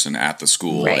conservative person at the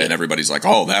school, and everybody's like,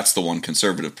 "Oh, that's the one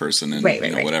conservative person," and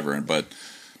whatever. But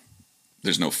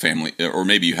there's no family, or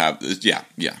maybe you have,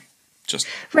 just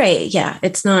right. Yeah,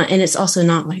 it's not, and it's also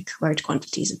not like large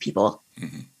quantities of people,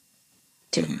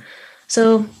 too.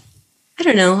 So I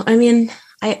don't know. I mean,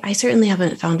 I certainly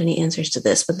haven't found any answers to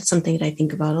this, but it's something that I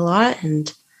think about a lot,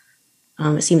 and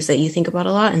it seems that you think about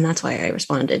a lot, and that's why I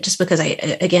responded. Just because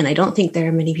I don't think there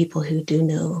are many people who do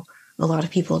know a lot of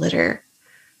people that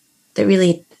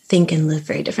really think and live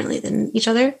very differently than each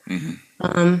other.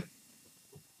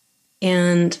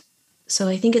 And so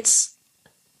I think it's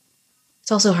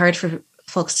also hard for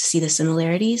folks to see the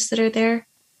similarities that are there,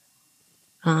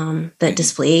 that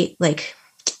display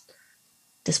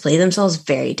themselves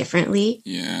very differently,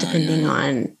 depending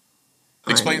on.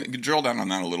 Drill down on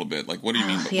that a little bit. Like, what do you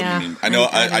mean? What do you mean? I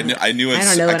knew.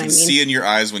 I can see in your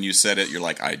eyes when you said it. You're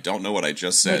like, I don't know what I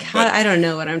just said. I don't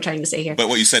know what I'm trying to say here. But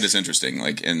what you said is interesting.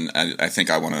 Like, and I think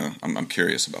I'm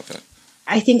curious about that.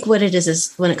 I think what it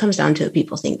is when it comes down to it,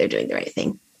 people think they're doing the right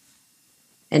thing,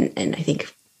 and I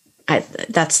think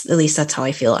that's how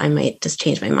I feel. I might just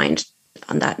change my mind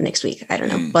on that next week. I don't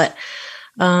know, but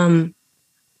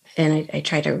and I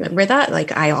try to remember that.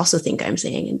 Like, I also think I'm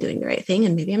saying and doing the right thing,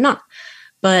 and maybe I'm not.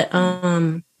 But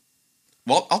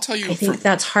well, I'll tell you. I think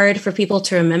that's hard for people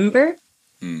to remember.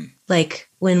 Like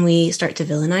when we start to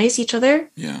villainize each other.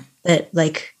 Yeah. That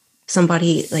like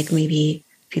somebody, like maybe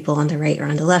people on the right or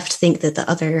on the left, think that the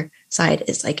other side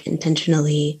is like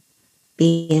intentionally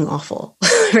being awful,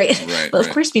 right? But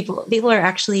of course, people are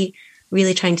actually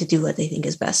really trying to do what they think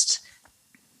is best,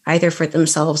 either for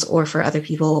themselves or for other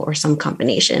people, or some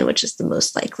combination, which is the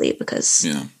most likely because,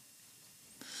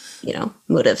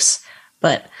 motives.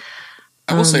 But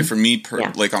I will say for me,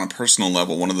 like on a personal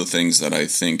level, one of the things that I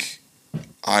think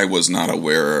I was not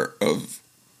aware of,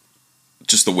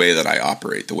 just the way that I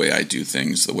operate, the way I do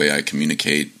things, the way I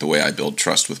communicate, the way I build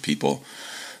trust with people,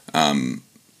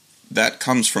 that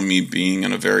comes from me being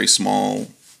in a very small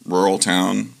rural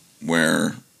town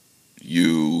where if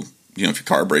your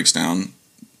car breaks down,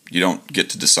 you don't get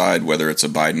to decide whether it's a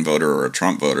Biden voter or a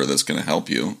Trump voter that's going to help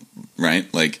you,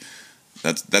 right? Like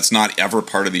that's not ever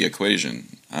part of the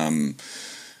equation. And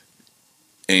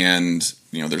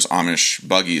there's Amish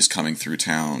buggies coming through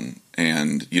town,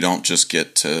 and you don't just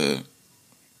get to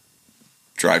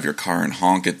drive your car and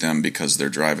honk at them because they're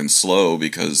driving slow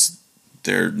because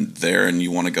they're there and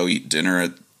you want to go eat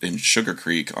dinner in Sugar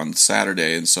Creek on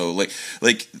Saturday. And so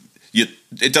it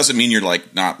doesn't mean you're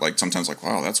not sometimes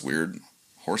wow, that's weird.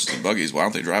 Horses and buggies, why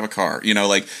don't they drive a car?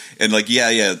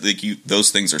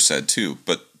 Those things are said too,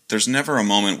 but there's never a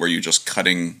moment where we just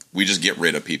get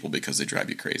rid of people because they drive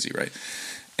you crazy, right?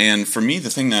 And for me, the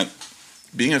thing that,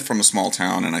 being from a small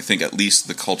town, and I think at least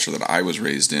the culture that I was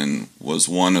raised in was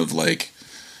one of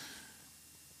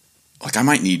I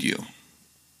might need you.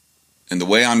 And the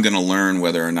way I'm going to learn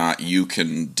whether or not you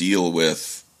can deal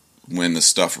with when the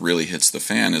stuff really hits the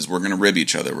fan is we're going to rib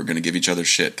each other. We're going to give each other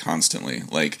shit constantly.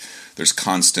 There's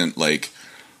constant, it's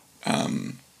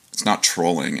not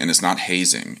trolling and it's not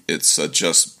hazing. It's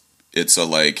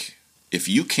if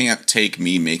you can't take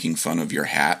me making fun of your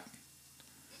hat,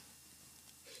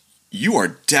 you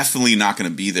are definitely not going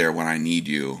to be there when I need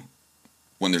you,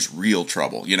 when there's real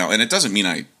trouble, and it doesn't mean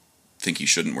I think he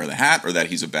shouldn't wear the hat or that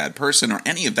he's a bad person or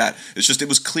any of that. It's just, it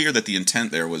was clear that the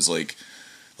intent there was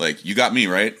you got me,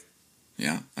 right?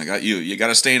 Yeah, I got you. You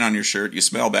got a stain on your shirt. You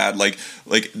smell bad.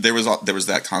 There was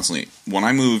that constantly. When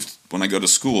I go to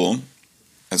school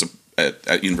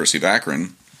at University of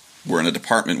Akron, we're in a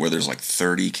department where there's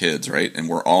 30 kids, right? And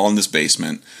we're all in this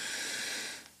basement.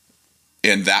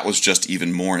 And that was just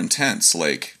even more intense.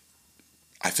 I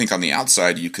think on the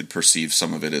outside you could perceive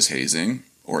some of it as hazing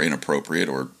or inappropriate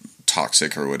or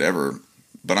toxic or whatever.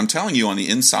 But I'm telling you, on the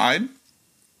inside,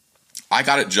 I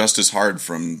got it just as hard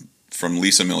from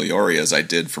Lisa Migliori as I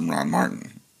did from Ron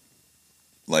Martin.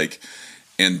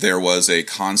 And there was a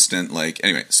constant,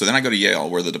 anyway, so then I go to Yale,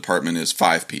 where the department is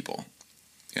 5 people.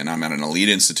 And I'm at an elite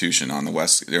institution on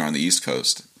the East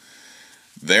Coast.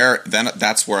 Then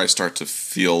that's where I start to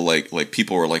feel like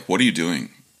people were like, what are you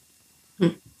doing?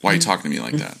 Why are you talking to me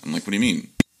like that? I'm like, what do you mean?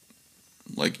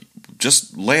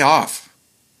 Just lay off.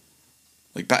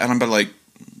 And I'm lay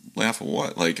off of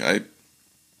what?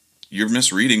 You're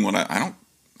misreading what I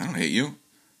don't hate you.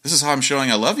 This is how I'm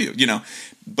showing I love you,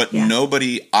 But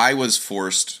I was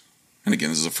forced, and again,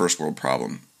 this is a first world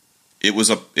problem. It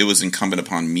was incumbent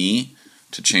upon me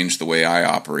to change the way I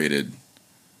operated,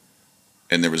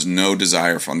 and there was no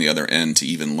desire from the other end to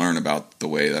even learn about the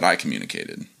way that I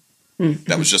communicated. Mm-hmm.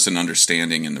 That was just an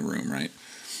understanding in the room, right?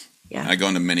 Yeah. I go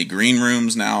into many green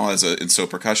rooms now in So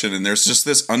Percussion, and there's just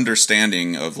this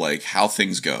understanding of how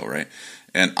things go, right?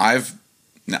 And I've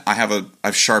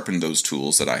sharpened those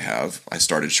tools that I have. I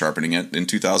started sharpening it in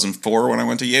 2004 when I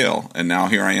went to Yale, and now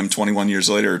here I am 21 years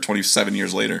later, or 27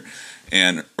 years later,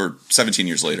 or 17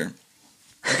 years later.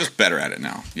 I'm just better at it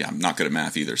now. Yeah, I'm not good at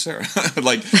math either, Sarah.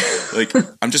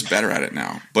 I'm just better at it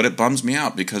now. But it bums me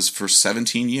out because for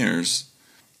 17 years,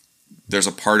 there's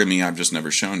a part of me I've just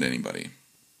never shown to anybody.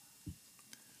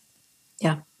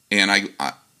 Yeah. And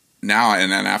now,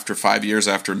 and then after 5 years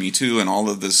after Me Too and all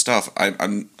of this stuff,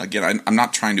 I'm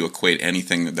not trying to equate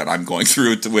anything that I'm going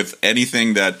through with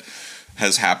anything that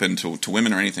has happened to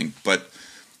women or anything. But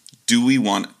let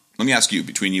me ask you,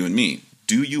 between you and me,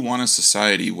 do you want a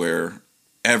society where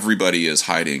everybody is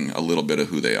hiding a little bit of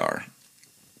who they are?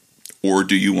 Or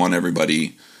do you want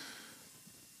everybody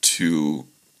to,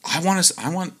 I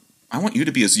want you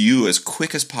to be as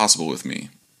quick as possible with me.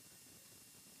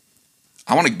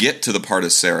 I want to get to the part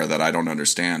of Sarah that I don't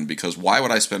understand, because why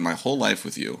would I spend my whole life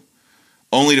with you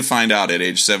only to find out at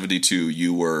age 72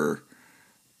 you were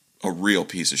a real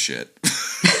piece of shit?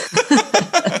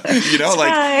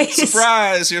 Surprise.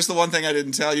 Surprise, here's the one thing I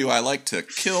didn't tell you. I like to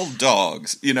kill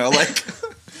dogs.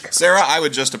 Sarah, I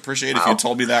would just appreciate if you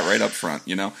told me that right up front,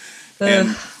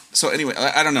 And so anyway,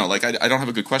 I don't know. I don't have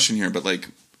a good question here, but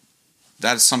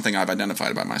that's something I've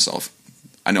identified about myself.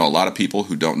 I know a lot of people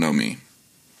who don't know me.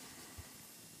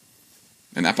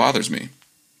 And that bothers me.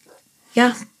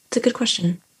 Yeah, it's a good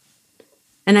question.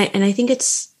 And I think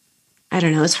it's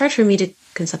hard for me to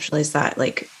conceptualize that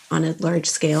on a large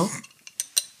scale.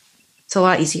 It's a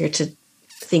lot easier to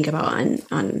think about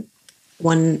on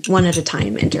one at a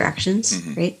time interactions,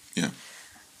 mm-hmm. right? Yeah.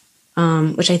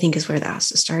 Which I think is where that has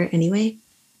to start anyway.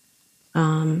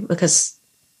 Because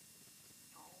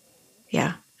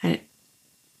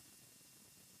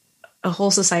a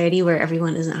whole society where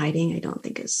everyone isn't hiding, I don't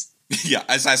think is. Yeah,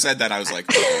 as I said that, I was like,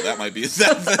 oh, that might be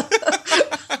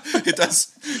that. It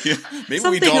does. Yeah, maybe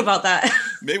something we don't about that.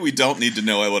 Maybe we don't need to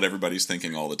know what everybody's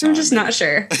thinking all the time. I'm just not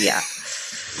sure. Yeah.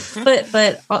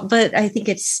 but I think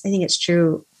it's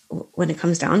true when it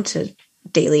comes down to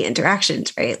daily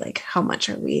interactions, right? Like how much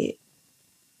are we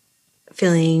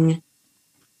feeling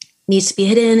needs to be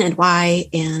hidden and why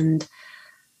and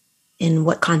in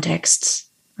what contexts,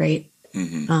 right?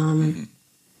 Mm-hmm.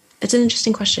 It's an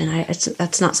interesting question.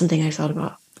 That's not something I've thought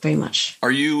about very much.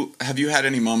 Have you had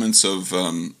any moments of,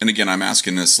 and again, I'm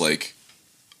asking this like,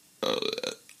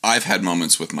 I've had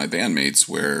moments with my bandmates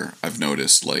where I've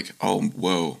noticed like, oh,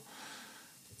 whoa,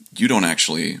 you don't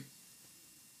actually,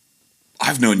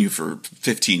 I've known you for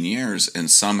 15 years and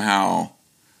somehow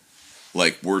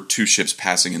like we're two ships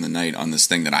passing in the night on this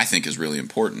thing that I think is really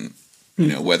important, you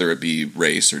know, whether it be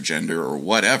race or gender or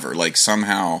whatever, like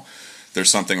somehow there's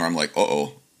something where I'm like,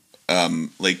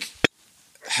 like,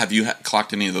 have you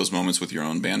clocked any of those moments with your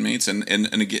own bandmates?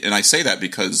 And I say that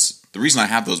because the reason I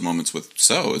have those moments with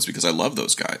So is because I love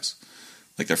those guys.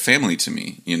 Like they're family to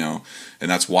me, you know,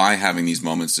 and that's why having these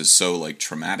moments is so like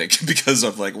traumatic because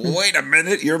of like, wait a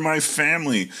minute, you're my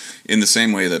family. In the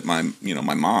same way that my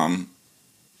mom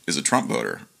is a Trump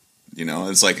voter, you know,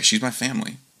 it's like, she's my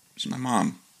family. She's my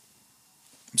mom.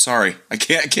 I'm sorry. I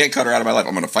can't cut her out of my life.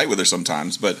 I'm going to fight with her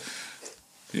sometimes, but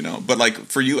you know, but like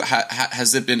for you,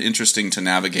 has it been interesting to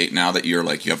navigate now that you're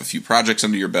like, you have a few projects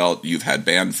under your belt, you've had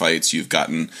band fights, you're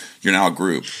now a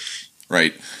group,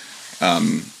 right?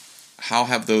 How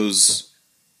have those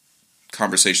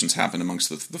conversations happened amongst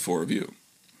the four of you?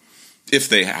 If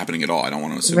they happening at all, I don't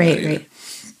want to assume that either. Right.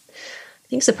 I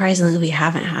think surprisingly we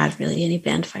haven't had really any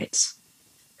band fights,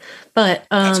 but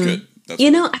that's good.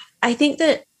 I think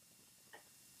that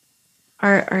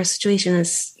our situation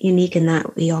is unique in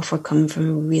that we all four come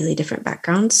from really different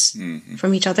backgrounds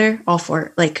from each other. All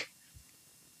four, like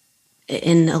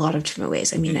in a lot of different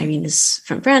ways. I mean, Irene is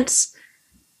from France.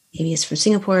 Amy is from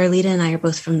Singapore. Lita and I are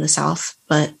both from the South,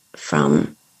 but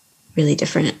from really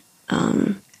different,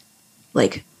 I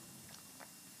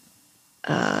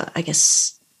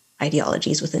guess,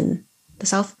 ideologies within the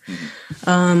South.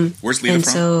 Where's Lita from?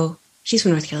 So she's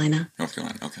from North Carolina. North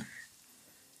Carolina, okay.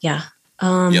 Yeah.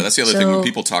 Yeah, that's the other thing when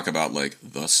people talk about like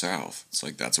the South. It's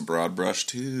like that's a broad brush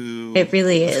too. It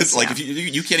really is. It's like if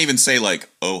you can't even say like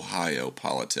Ohio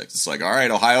politics. It's like, all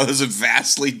right, Ohio is a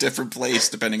vastly different place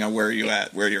depending on where you're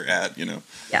at, you know.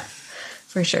 Yeah,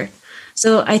 for sure.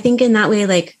 So I think in that way,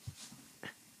 like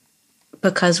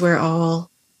because we're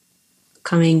all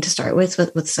coming to start with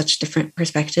such different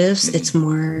perspectives, it's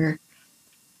more.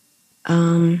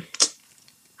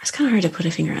 It's kind of hard to put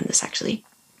a finger on this actually.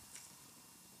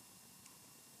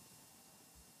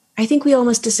 I think we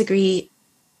almost disagree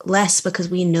less because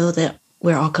we know that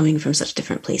we're all coming from such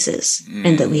different places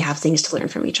and that we have things to learn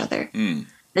from each other. And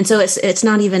so it's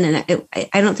not even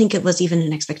I don't think it was even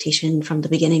an expectation from the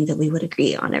beginning that we would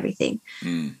agree on everything.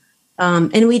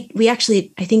 And we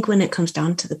actually, I think when it comes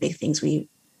down to the big things,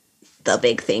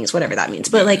 whatever that means,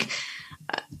 but like,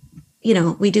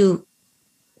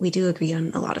 we do agree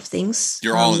on a lot of things.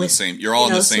 You're all in the same. You're all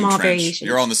in the same trench. Variations.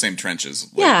 You're all in the same trenches.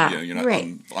 Like, yeah, you're not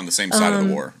right. on the same side of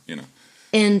the war. You know,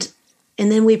 and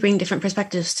then we bring different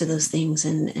perspectives to those things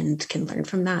and can learn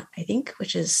from that. I think,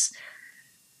 which is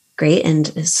great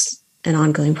and is an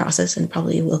ongoing process and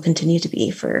probably will continue to be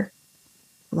for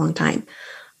a long time.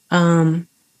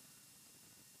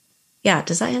 Yeah,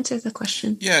 does that answer the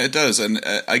question? Yeah, it does. And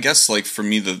I guess like for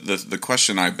me, the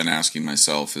question I've been asking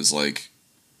myself is like.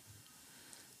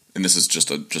 And this is just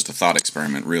a thought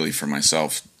experiment really for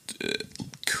myself.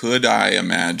 Could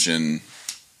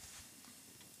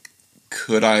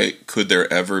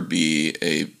there ever be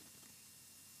a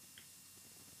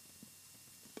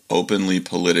openly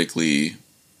politically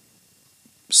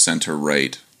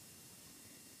center-right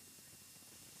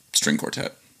string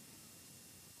quartet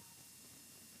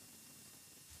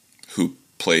who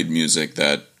played music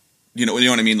that, you know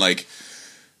what I mean? Like,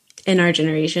 in our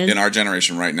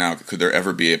generation right now, could there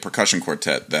ever be a percussion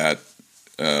quartet that,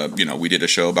 we did a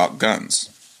show about guns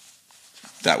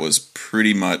that was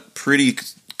pretty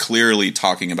clearly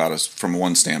talking about us from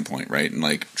one standpoint, right? And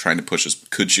like trying to push us.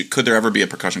 Could there ever be a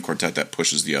percussion quartet that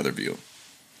pushes the other view?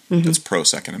 That's pro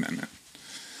Second Amendment?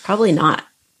 Probably not.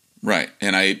 Right.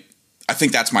 And I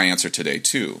think that's my answer today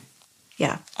too.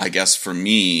 Yeah. I guess for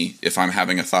me, if I'm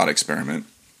having a thought experiment,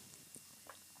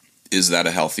 is that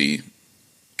a healthy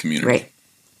community?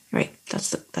 Right. That's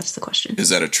the question. Is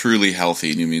that a truly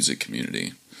healthy new music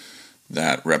community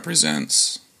that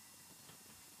represents,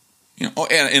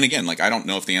 and again, like, I don't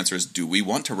know if the answer is, do we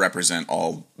want to represent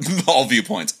all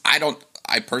viewpoints?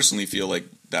 I personally feel like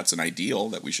that's an ideal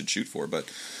that we should shoot for, but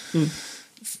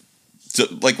so,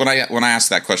 like when I ask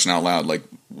that question out loud, like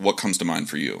what comes to mind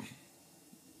for you?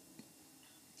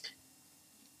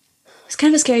 It's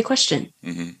kind of a scary question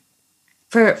Mm-hmm.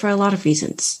 for a lot of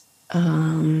reasons.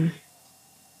 I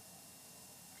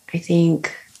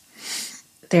think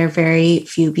there are very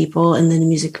few people in the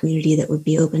music community that would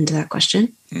be open to that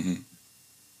question. Mm-hmm.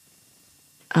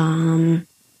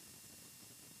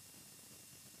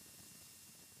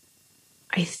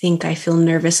 I think I feel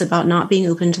nervous about not being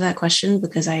open to that question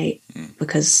because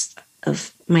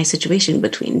of my situation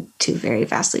between two very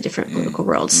vastly different political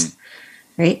worlds,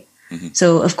 right? Mm-hmm.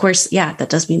 So, of course, yeah, that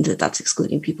does mean that that's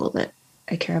excluding people that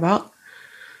I care about.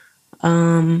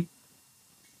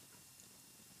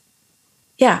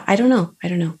 Yeah, I don't know.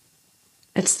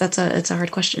 It's a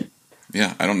hard question.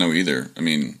 Yeah, I don't know either. I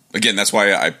mean, again, that's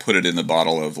why I put it in the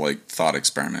bottle of like thought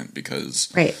experiment, because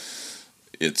Right.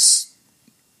 it's,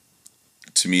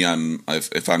 to me,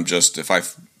 if I've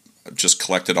just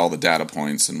collected all the data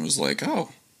points and was like,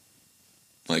 oh,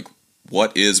 like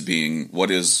what is,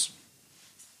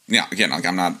 yeah, again, like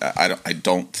I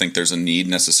don't think there's a need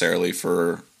necessarily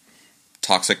for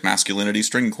toxic masculinity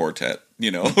string quartet,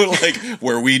 like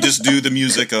where we just do the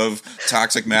music of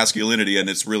toxic masculinity, and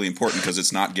it's really important because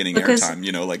it's not getting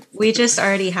airtime, like we just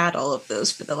already had all of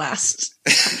those for the last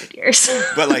 100 years.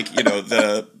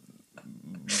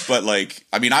 But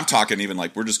I mean, I'm talking even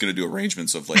like we're just going to do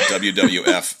arrangements of like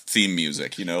WWF theme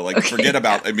music, Okay, forget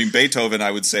about, I mean, Beethoven,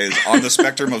 I would say, is on the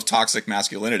spectrum of toxic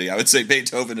masculinity. I would say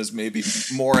Beethoven is maybe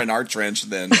more in our trench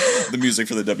than the music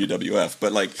for the WWF.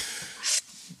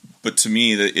 But to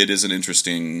me, it is an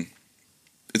interesting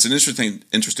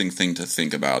thing to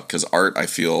think about, because art, I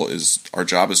feel, our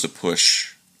job is to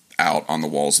push out on the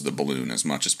walls of the balloon as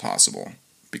much as possible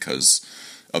because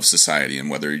of society, and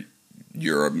whether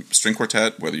you're a string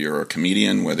quartet, whether you're a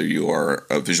comedian, whether you are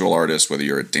a visual artist, whether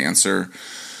you're a dancer,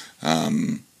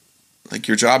 like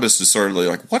your job is to sort of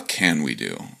like, what can we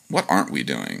do? What aren't we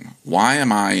doing? Why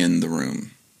am I in the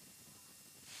room?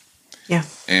 Yeah.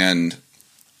 And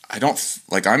I don't,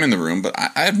 like, I'm in the room, but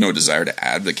I have no desire to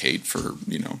advocate for,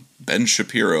 Ben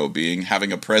Shapiro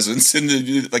having a presence in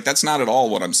the, like, that's not at all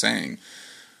what I'm saying.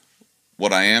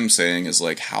 What I am saying is,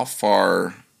 like, how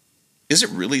far, is it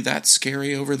really that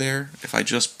scary over there if I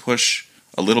just push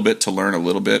a little bit to learn a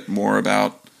little bit more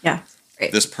about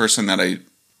this person that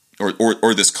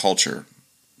or this culture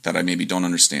that I maybe don't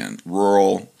understand,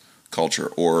 rural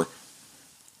culture, or,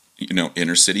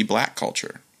 inner city black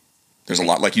culture. There's a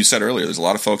lot, like you said earlier, there's a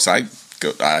lot of folks I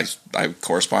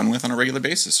correspond with on a regular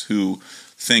basis who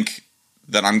think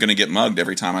that I'm going to get mugged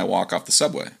every time I walk off the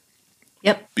subway.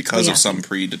 Yep. Because of some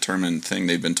predetermined thing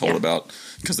they've been told about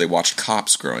because they watched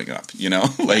Cops growing up,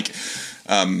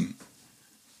 and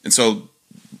so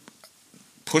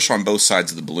push on both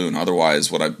sides of the balloon.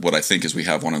 Otherwise, what I think is we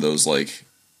have one of those like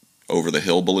over the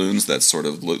hill balloons that's sort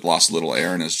of lost a little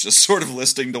air and is just sort of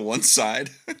listing to one side.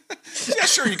 Yeah,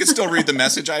 sure, you can still read the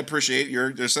message. I appreciate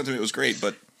your sentiment. It was great,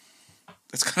 but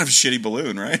it's kind of a shitty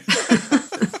balloon, right?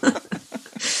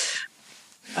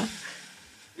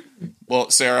 Well,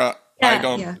 Sarah,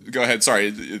 go ahead.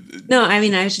 Sorry. No, I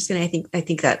mean, I was just going to, I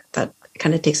think that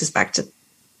kind of takes us back to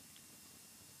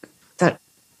that.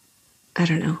 I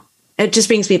don't know. It just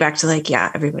brings me back to like,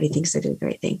 everybody thinks they do the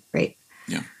right thing. Right.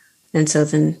 Yeah. And so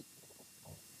then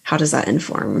how does that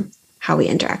inform how we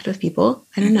interact with people?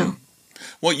 I don't know.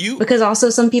 Well, because also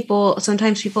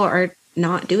sometimes people are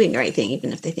not doing the right thing,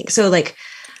 even if they think so. Like,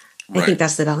 I think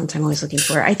that's the balance I'm always looking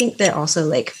for. I think that also,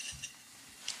 like,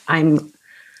 I'm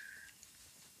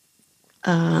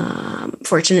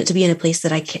fortunate to be in a place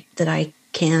that I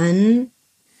can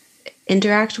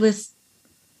interact with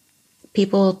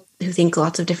people who think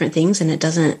lots of different things, and it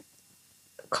doesn't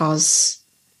cause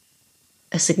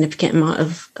a significant amount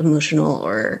of emotional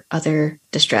or other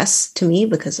distress to me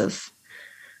because of,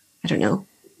 I don't know,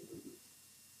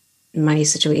 my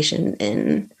situation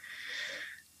in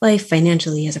life,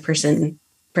 financially, as a person,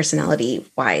 personality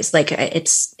wise, like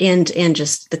it's, and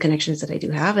just the connections that I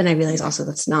do have. And I realize also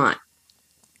that's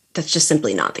just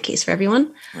simply not the case for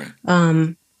everyone.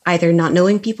 Right. Either not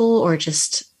knowing people or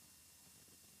just,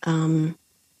 not,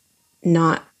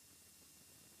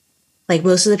 like,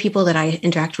 most of the people that I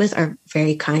interact with are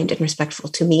very kind and respectful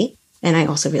to me. And I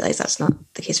also realize that's not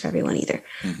the case for everyone either.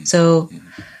 Mm-hmm. So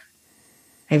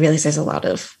I realize there's a lot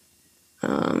of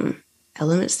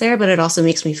elements there, but it also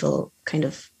makes me feel kind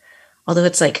of, although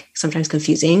it's like sometimes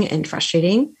confusing and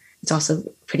frustrating, it's also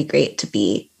pretty great to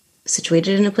be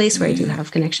situated in a place where I do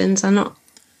have connections and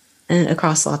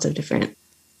across lots of different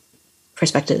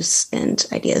perspectives and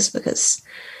ideas, because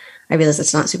I realize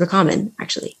it's not super common,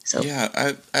 actually. So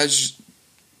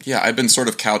I've been sort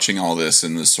of couching all this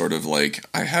in this sort of like,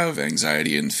 I have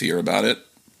anxiety and fear about it.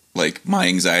 Like my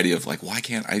anxiety of like, why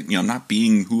can't I, I'm not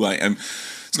being who I am.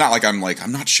 it's not like I'm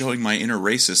not showing my inner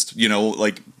racist,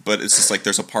 like, but it's just like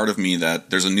there's a part of me that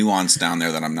there's a nuance down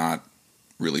there that I'm not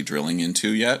really drilling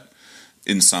into yet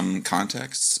in some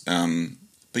contexts.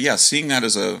 But yeah, seeing that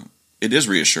it is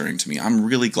reassuring to me. I'm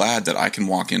really glad that I can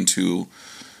walk into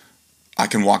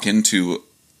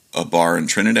a bar in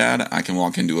Trinidad. I can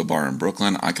walk into a bar in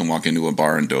Brooklyn. I can walk into a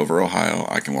bar in Dover, Ohio.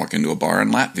 I can walk into a bar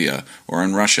in Latvia or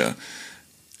in Russia.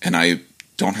 And I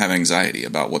don't have anxiety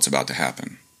about what's about to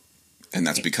happen. And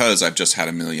that's because I've just had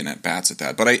a million at-bats at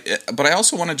that. But I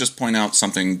also want to just point out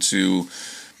something that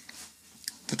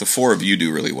the four of you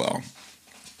do really well.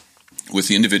 With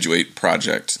the Individuate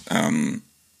project,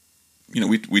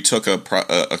 we took a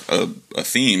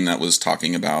theme that was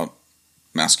talking about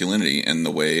masculinity and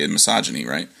the way in misogyny,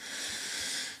 right?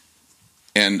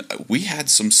 And we had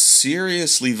some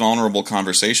seriously vulnerable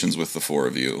conversations with the four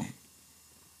of you.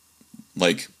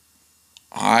 Like,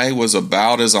 I was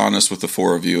about as honest with the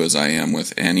four of you as I am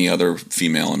with any other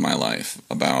female in my life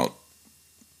about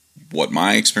what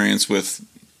my experience with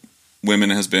women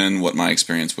has been, what my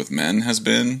experience with men has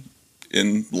been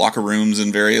in locker rooms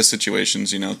in various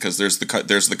situations, because there's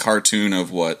the cartoon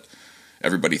of what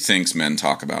everybody thinks men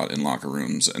talk about in locker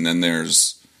rooms, and then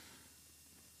there's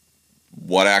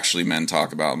what actually men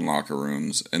talk about in locker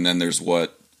rooms, and then there's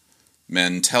what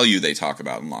men tell you they talk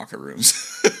about in locker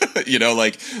rooms.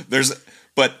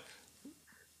 But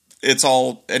it's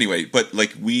all anyway. But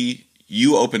like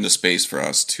you opened a space for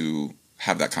us to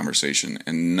have that conversation,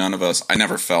 and none of us. I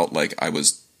never felt like I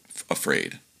was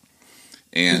afraid,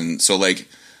 and so like.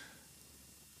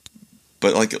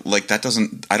 But like that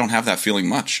doesn't. I don't have that feeling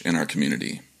much in our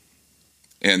community,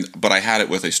 but I had it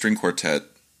with a string quartet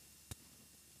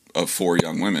of 4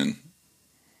 young women.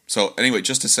 So anyway,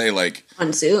 just to say, like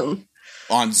on Zoom,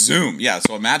 yeah.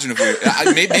 So imagine if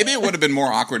maybe it would have been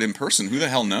more awkward in person. Who the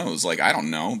hell knows? Like I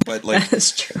don't know, but like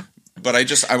that's true. But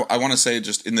I want to say,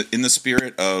 just in the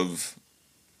spirit of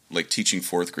like teaching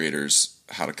 4th graders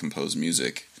how to compose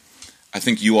music, I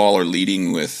think you all are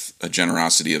leading with a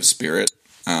generosity of spirit.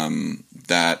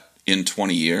 That in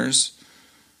 20 years,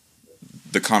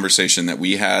 the conversation that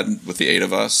we had with the 8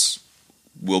 of us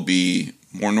will be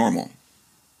more normal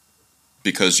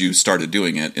because you started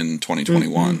doing it in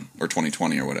 2021 or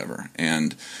 2020 or whatever.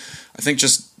 And I think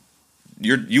just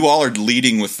you all are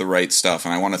leading with the right stuff.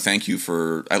 And I want to thank you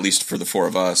for, at least for the 4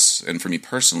 of us and for me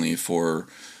personally, for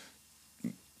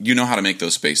how to make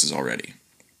those spaces already.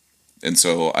 And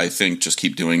so I think just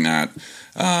keep doing that.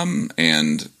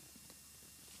 And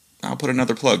I'll put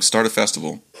another plug. Start a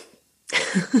festival.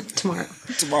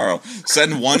 Tomorrow.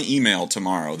 Send one email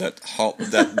tomorrow that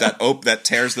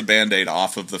tears the Band-Aid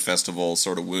off of the festival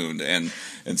sort of wound and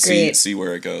see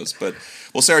where it goes. But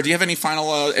well, Sarah, do you have any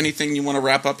final anything you want to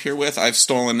wrap up here with? I've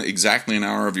stolen exactly an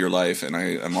hour of your life, and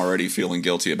I'm already feeling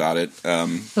guilty about it.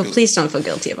 Please don't feel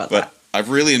guilty about that.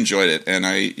 I've really enjoyed it, and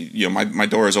my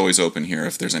door is always open here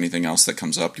if there's anything else that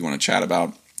comes up you want to chat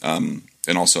about, and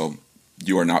also.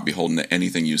 You are not beholden to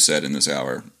anything you said in this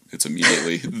hour. It's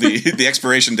immediately the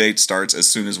expiration date starts as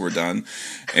soon as we're done,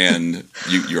 and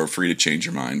you're free to change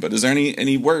your mind. But is there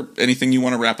anything you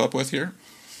want to wrap up with here,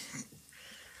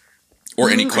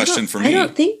 or any question for me? I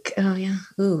don't think. Oh yeah.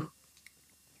 Ooh.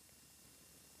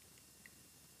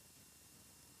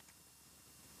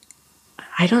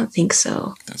 I don't think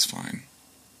so. That's fine.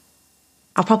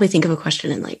 I'll probably think of a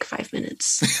question in like 5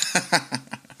 minutes.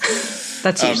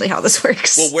 That's usually how this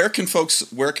works. Well, where can folks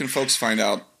find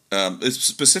out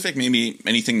specific, maybe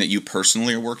anything that you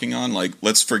personally are working on? Like,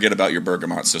 let's forget about your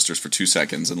Bergamot Sisters for 2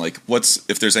 seconds, and like,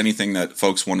 if there's anything that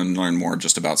folks want to learn more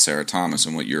just about Sarah Thomas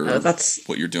and what you're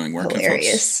doing. Where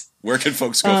can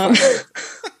folks go? Find it?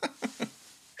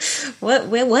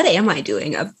 What am I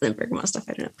doing other than Bergamot stuff?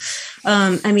 I don't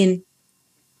know. I mean,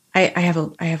 I have a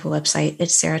website.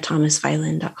 It's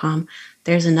sarah-thomas-violin.com.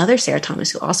 There's another Sarah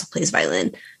Thomas who also plays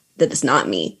violin. That is not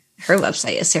me. Her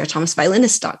website is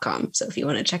sarah-thomas-violinist.com. So if you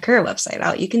want to check her website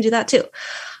out, you can do that too.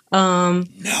 No.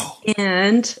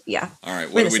 And yeah. All right.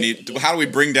 What do we need? How do we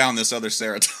bring down this other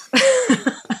Sarah Thomas?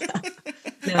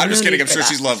 I'm just kidding. I'm sure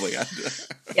she's lovely.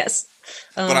 Yes.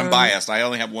 But I'm biased. I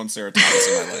only have one Sarah Thomas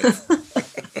in my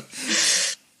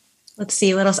life. Let's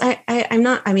see what else. I'm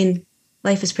not. I mean,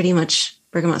 life is pretty much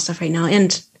Bergamot stuff right now,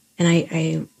 and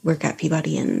I work at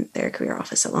Peabody in their career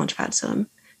office at Launchpad, so I'm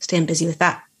staying busy with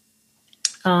that.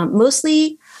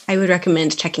 Mostly, I would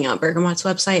recommend checking out Bergamot's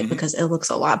website because it looks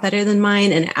a lot better than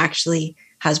mine, and it actually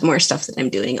has more stuff that I'm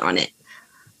doing on it.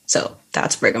 So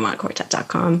that's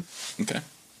bergamotquartet.com. Okay.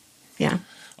 Yeah.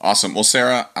 Awesome. Well,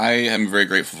 Sarah, I am very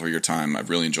grateful for your time.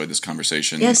 I've really enjoyed this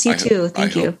conversation. Yes, you too.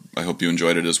 Thank you. I hope you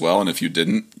enjoyed it as well. And if you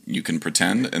didn't, you can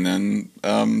pretend and then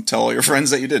tell all your friends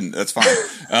that you didn't. That's fine.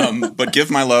 But give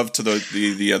my love to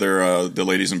the other the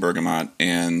ladies in Bergamot,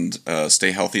 and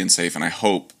stay healthy and safe. And I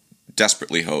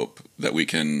desperately hope that we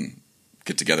can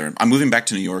get together. I'm moving back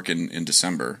to New York in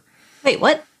December. Wait,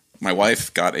 what? My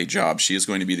wife got a job. She is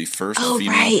going to be the first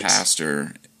female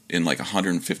pastor in like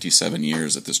 157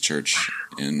 years at this church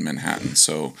in Manhattan.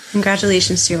 So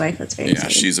congratulations to your wife. That's very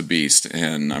exciting. She's a beast,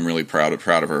 and I'm really proud of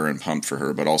her and pumped for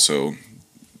her, but also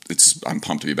I'm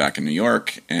pumped to be back in New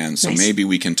York, and so maybe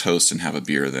we can toast and have a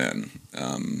beer then.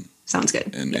 Sounds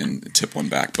good. And tip one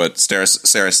back. But Sarah,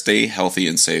 stay healthy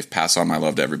and safe. Pass on my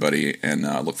love to everybody, and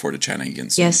look forward to chatting again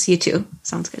soon. Yes, you too.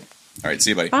 Sounds good. All right, see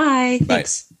you, buddy. Bye.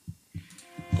 Thanks.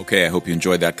 Okay, I hope you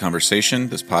enjoyed that conversation.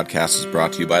 This podcast is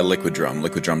brought to you by Liquid Drum,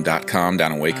 liquiddrum.com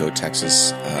down in Waco,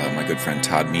 Texas. My good friend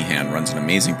Todd Meehan runs an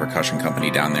amazing percussion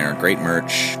company down there. Great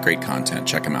merch, great content.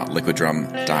 Check him out,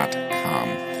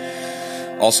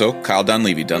 liquiddrum.com. Also, Kyle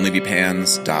Dunleavy,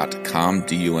 dunleavypans.com,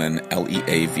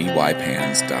 DUNLEAVY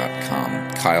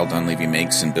pans.com. Kyle Dunleavy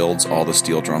makes and builds all the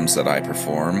steel drums that I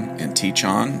perform and teach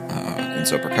on, in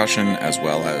So Percussion, as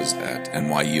well as at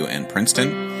NYU and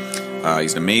Princeton.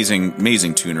 He's an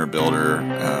amazing tuner, builder,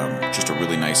 just a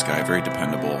really nice guy, very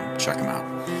dependable. Check him out.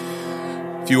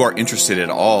 If you are interested at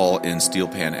all in steel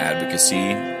pan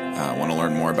advocacy, want to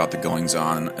learn more about the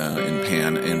goings-on in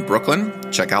pan in Brooklyn,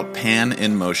 check out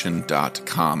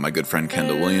paninmotion.com. My good friend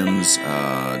Kendall Williams,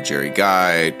 Jerry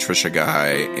Guy, Trisha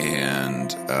Guy,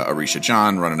 and Arisha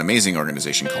John run an amazing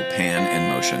organization called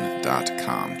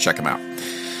paninmotion.com. Check them out.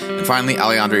 And finally,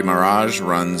 Alejandre Mirage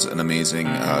runs an amazing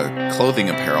clothing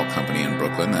apparel company in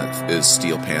Brooklyn that is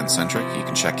steel pan centric. You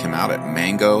can check him out at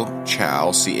mangochow,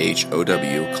 CHOW,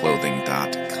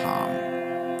 clothing.com.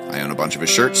 I own a bunch of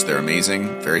his shirts. They're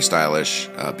amazing, very stylish,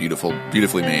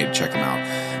 beautifully made. Check them out.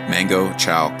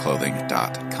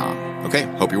 mangochowclothing.com. Okay,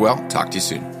 hope you're well. Talk to you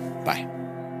soon. Bye.